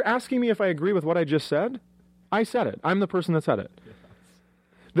agree. You're asking me if I agree with what I just said? I said it. I'm the person that said it.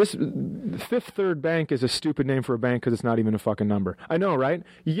 Yes. This Fifth Third Bank is a stupid name for a bank because it's not even a fucking number. I know, right?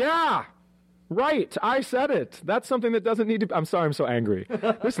 Yeah! Right, I said it. That's something that doesn't need to... I'm sorry, I'm so angry.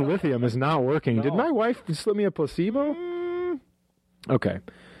 This lithium is not working. No. Did my wife slip me a placebo? Okay.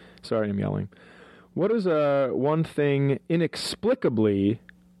 Sorry, I'm yelling. What is one thing inexplicably...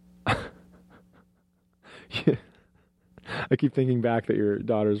 I keep thinking back that your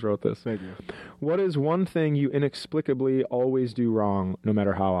daughters wrote this. Thank you. What is one thing you inexplicably always do wrong, no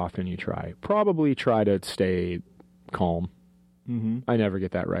matter how often you try? Probably try to stay calm. Mm-hmm. I never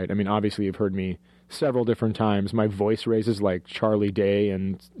get that right. I mean, obviously, you've heard me several different times. My voice raises like Charlie Day,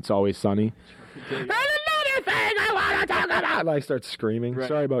 and It's Always Sunny. And another thing I want to talk about! And I start screaming. Right.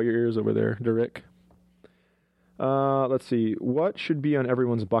 Sorry about your ears over there, Derek. Let's see. What should be on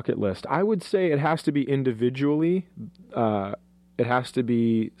everyone's bucket list? I would say it has to be individually. It has to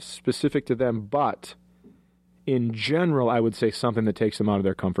be specific to them, but in general, I would say something that takes them out of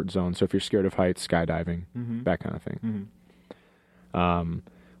their comfort zone. So if you're scared of heights, skydiving, that kind of thing. Mm-hmm.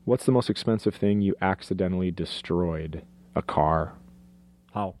 What's the most expensive thing you accidentally destroyed? A car.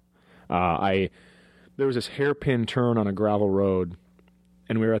 How? There was this hairpin turn on a gravel road,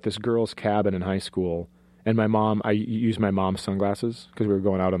 and we were at this girl's cabin in high school. And I used my mom's sunglasses because we were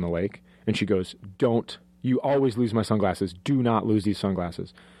going out on the lake. And she goes, you always lose my sunglasses. Do not lose these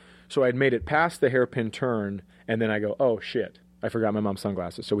sunglasses. So I'd made it past the hairpin turn, and then I go, oh, shit, I forgot my mom's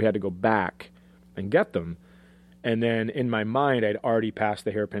sunglasses. So we had to go back and get them. And then in my mind, I'd already passed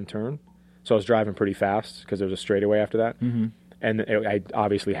the hairpin turn. So I was driving pretty fast because there was a straightaway after that. Mm-hmm. And I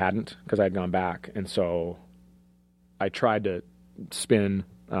obviously hadn't because I'd gone back. And so I tried to spin...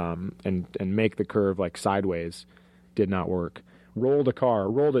 and make the curve like sideways. Did not work. Rolled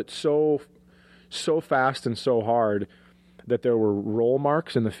it so fast and so hard that there were roll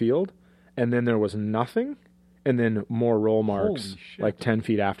marks in the field, and then there was nothing, and then more roll marks like 10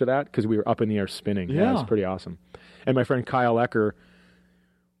 feet after that because we were up in the air spinning. Yeah, it was pretty awesome. And my friend Kyle Ecker,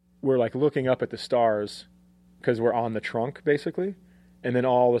 we're like looking up at the stars because we're on the trunk basically, and then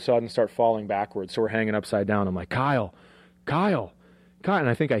all of a sudden start falling backwards. So we're hanging upside down. I'm like, Kyle. And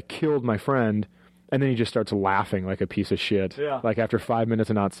I think I killed my friend, and then he just starts laughing like a piece of shit. Yeah. Like after 5 minutes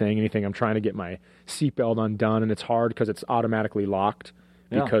of not saying anything, I'm trying to get my seatbelt undone, and it's hard because it's automatically locked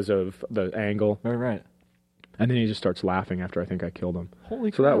because of the angle. Right. And then he just starts laughing after I think I killed him. Holy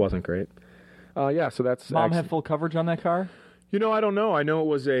crap. So that wasn't great. So that's... Mom had full coverage on that car? You know, I don't know. I know it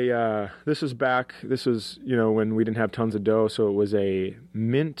was this was, you know, when we didn't have tons of dough, so it was a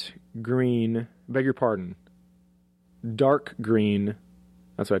mint green, beg your pardon, dark green...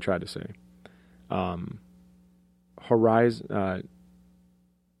 That's what I tried to say.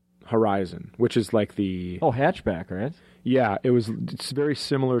 Horizon, which is like the... Oh, hatchback, right? Yeah, it's very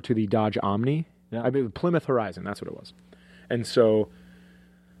similar to the Dodge Omni. Yeah. I mean, Plymouth Horizon, that's what it was. And so,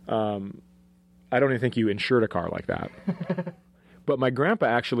 I don't even think you insured a car like that. But my grandpa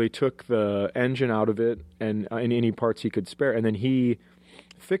actually took the engine out of it and in any parts he could spare, and then he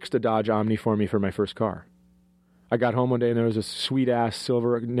fixed a Dodge Omni for me for my first car. I got home one day and there was a sweet-ass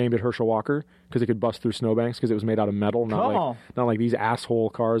silver, named it Herschel Walker, because it could bust through snowbanks because it was made out of metal, not like these asshole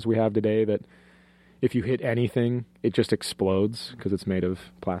cars we have today that if you hit anything, it just explodes because it's made of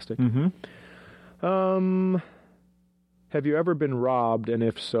plastic. Mm-hmm. Have you ever been robbed, and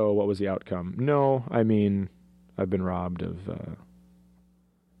if so, what was the outcome? No, I mean, I've been robbed of,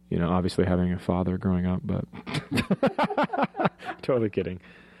 obviously having a father growing up, but totally kidding.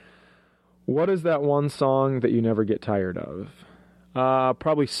 What is that one song that you never get tired of?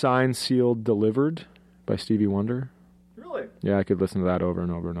 Probably Signed, Sealed, Delivered by Stevie Wonder. Really? Yeah, I could listen to that over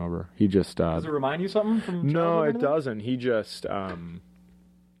and over and over. He just... Does it remind you something from No, childhood? it doesn't. He just...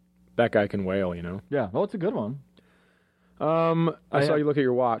 that guy can wail, Yeah, well, it's a good one. I saw you look at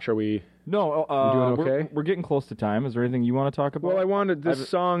your watch. Are we... No, you doing okay? We're getting close to time. Is there anything you want to talk about? Well, I wanted... This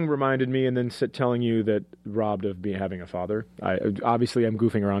song reminded me, and then telling you that robbed of having a father. Obviously, I'm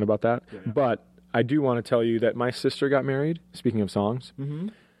goofing around about that. Yeah. But I do want to tell you that my sister got married, speaking of songs. Mm-hmm.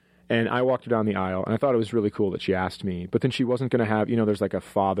 And I walked her down the aisle, and I thought it was really cool that she asked me. But then she wasn't going to have... there's like a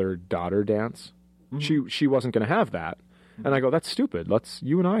father-daughter dance. Mm-hmm. She wasn't going to have that. Mm-hmm. And I go, that's stupid.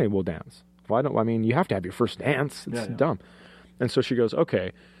 You and I will dance. You have to have your first dance. It's dumb. And so she goes,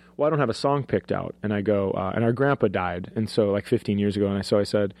 okay, well, I don't have a song picked out. And I go, and our grandpa died. And so like 15 years ago. And I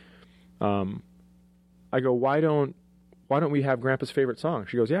said, I go, why don't we have grandpa's favorite song?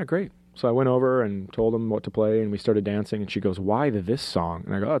 She goes, yeah, great. So I went over and told him what to play and we started dancing. And she goes, why this song?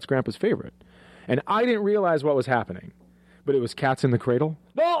 And I go, oh, it's grandpa's favorite. And I didn't realize what was happening, but it was Cats in the Cradle.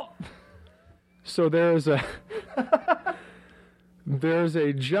 No! So there's a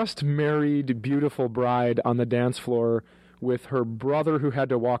just married beautiful bride on the dance floor with her brother who had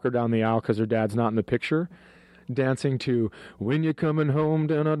to walk her down the aisle because her dad's not in the picture, dancing to When You're Coming Home,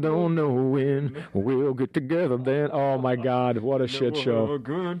 Then I Don't Know When, We'll Get Together Then. Oh my God, what a shit show.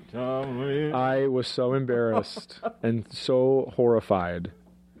 I was so embarrassed and so horrified.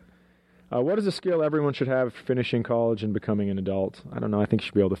 What is a skill everyone should have for finishing college and becoming an adult? I don't know. I think you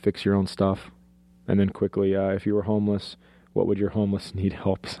should be able to fix your own stuff. And then quickly, if you were homeless, what would your homeless need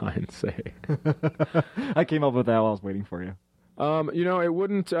help sign say? I came up with that while I was waiting for you. It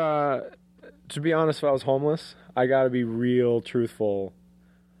wouldn't, to be honest, if I was homeless, I got to be real truthful.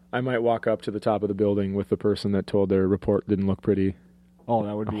 I might walk up to the top of the building with the person that told their report didn't look pretty. Oh,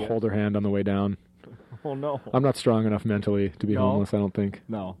 that would be hold their hand on the way down. Oh, no. I'm not strong enough mentally to be homeless, I don't think.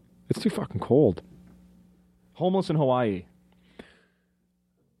 No. It's too fucking cold. Homeless in Hawaii.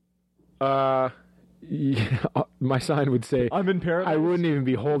 Yeah, my sign would say, I'm in paradise. I wouldn't even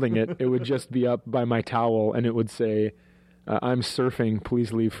be holding it. It would just be up by my towel, and it would say, I'm surfing.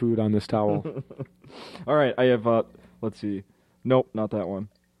 Please leave food on this towel. All right, I have, let's see. Nope, not that one.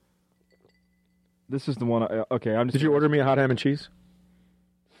 This is the one. Did you order me a hot ham and cheese?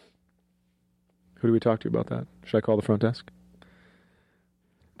 Who do we talk to about that? Should I call the front desk?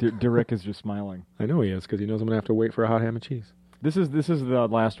 Derek is just smiling. I know he is, because he knows I'm going to have to wait for a hot ham and cheese. This is the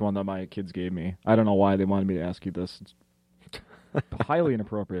last one that my kids gave me. I don't know why they wanted me to ask you this. It's highly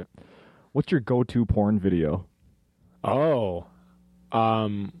inappropriate. What's your go-to porn video? Oh,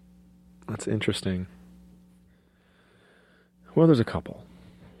 that's interesting. Well, there's a couple.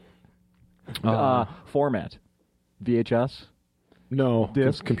 Format, VHS. No,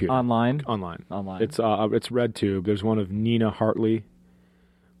 disc, computer, online. It's RedTube. There's one of Nina Hartley,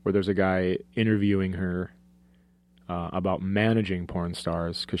 where there's a guy interviewing her about managing porn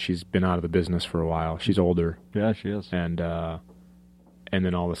stars because she's been out of the business for a while. She's older. Yeah, she is. And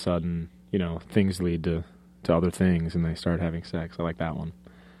then all of a sudden, things lead to other things, and they start having sex. I like that one.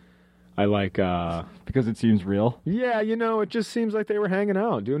 I like... because it seems real? Yeah, it just seems like they were hanging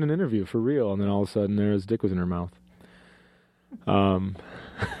out, doing an interview for real, and then all of a sudden his dick was in her mouth.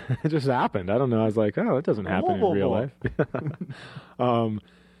 It just happened. I don't know. I was like, oh, that doesn't happen in real life.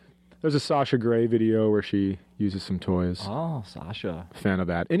 There's a Sasha Grey video where she uses some toys. Oh, Sasha. Fan of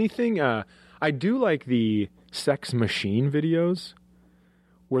that. Anything, I do like the sex machine videos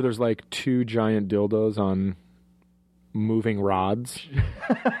where there's like two giant dildos on moving rods.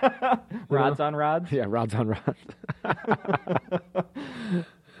 Rods on rods? Yeah, rods on rods.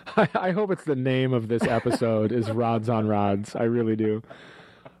 I hope it's the name of this episode is Rods on Rods. I really do.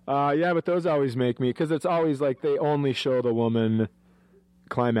 Yeah, but those always make me, because it's always like they only show the woman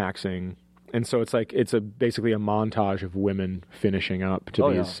climaxing, and so it's like basically a montage of women finishing up to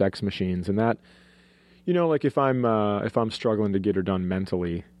these sex machines, and that, like if I'm struggling to get her done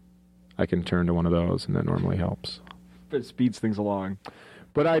mentally, I can turn to one of those, and that normally helps. It speeds things along.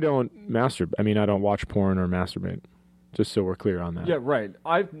 But I don't masturbate. I mean, I don't watch porn or masturbate. just so we're clear on that. Yeah, right.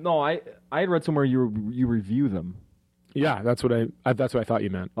 I had read somewhere you review them. Yeah, that's what I thought you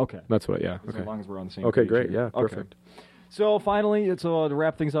meant. Okay. That's what. Yeah. As Okay. long as we're on the same Okay, page great. here. Yeah, perfect. Okay. So finally, to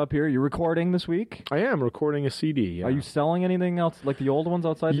wrap things up here, you're recording this week. I am recording a CD. Yeah. Are you selling anything else like the old ones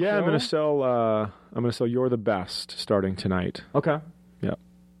outside the show? Yeah, I'm gonna sell "You're the Best" starting tonight. Okay. Yeah.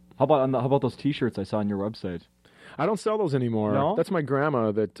 How about those T-shirts I saw on your website? I don't sell those anymore. No? That's my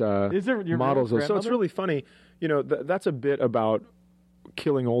grandma that Is it your models those. So it's grandmother? really funny. You know, that's a bit about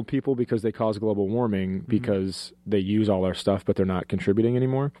killing old people because they cause global warming because they use all our stuff, but they're not contributing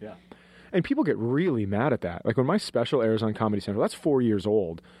anymore. Yeah. And people get really mad at that. Like when my special airs on Comedy Central, that's 4 years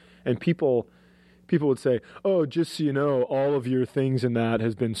old, and people would say, "Oh, just so you know, all of your things in that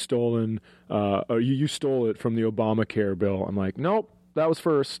has been stolen. Or you stole it from the Obamacare bill." I'm like, "Nope, that was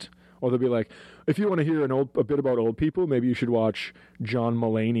first." Or they'll be like, "If you want to hear a bit about old people, maybe you should watch John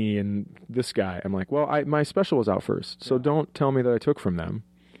Mulaney and this guy." I'm like, "Well, my special was out first, so don't tell me that I took from them."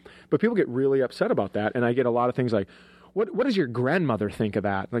 But people get really upset about that, and I get a lot of things like, What does your grandmother think of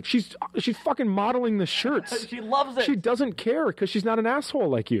that? Like she's fucking modeling the shirts. She loves it. She doesn't care because she's not an asshole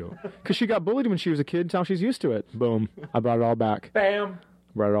like you. Because she got bullied when she was a kid. Now she's used to it. Boom. I brought it all back. Bam.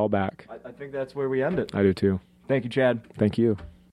 Brought it all back. I think that's where we end it. I do too. Thank you, Chad. Thank you.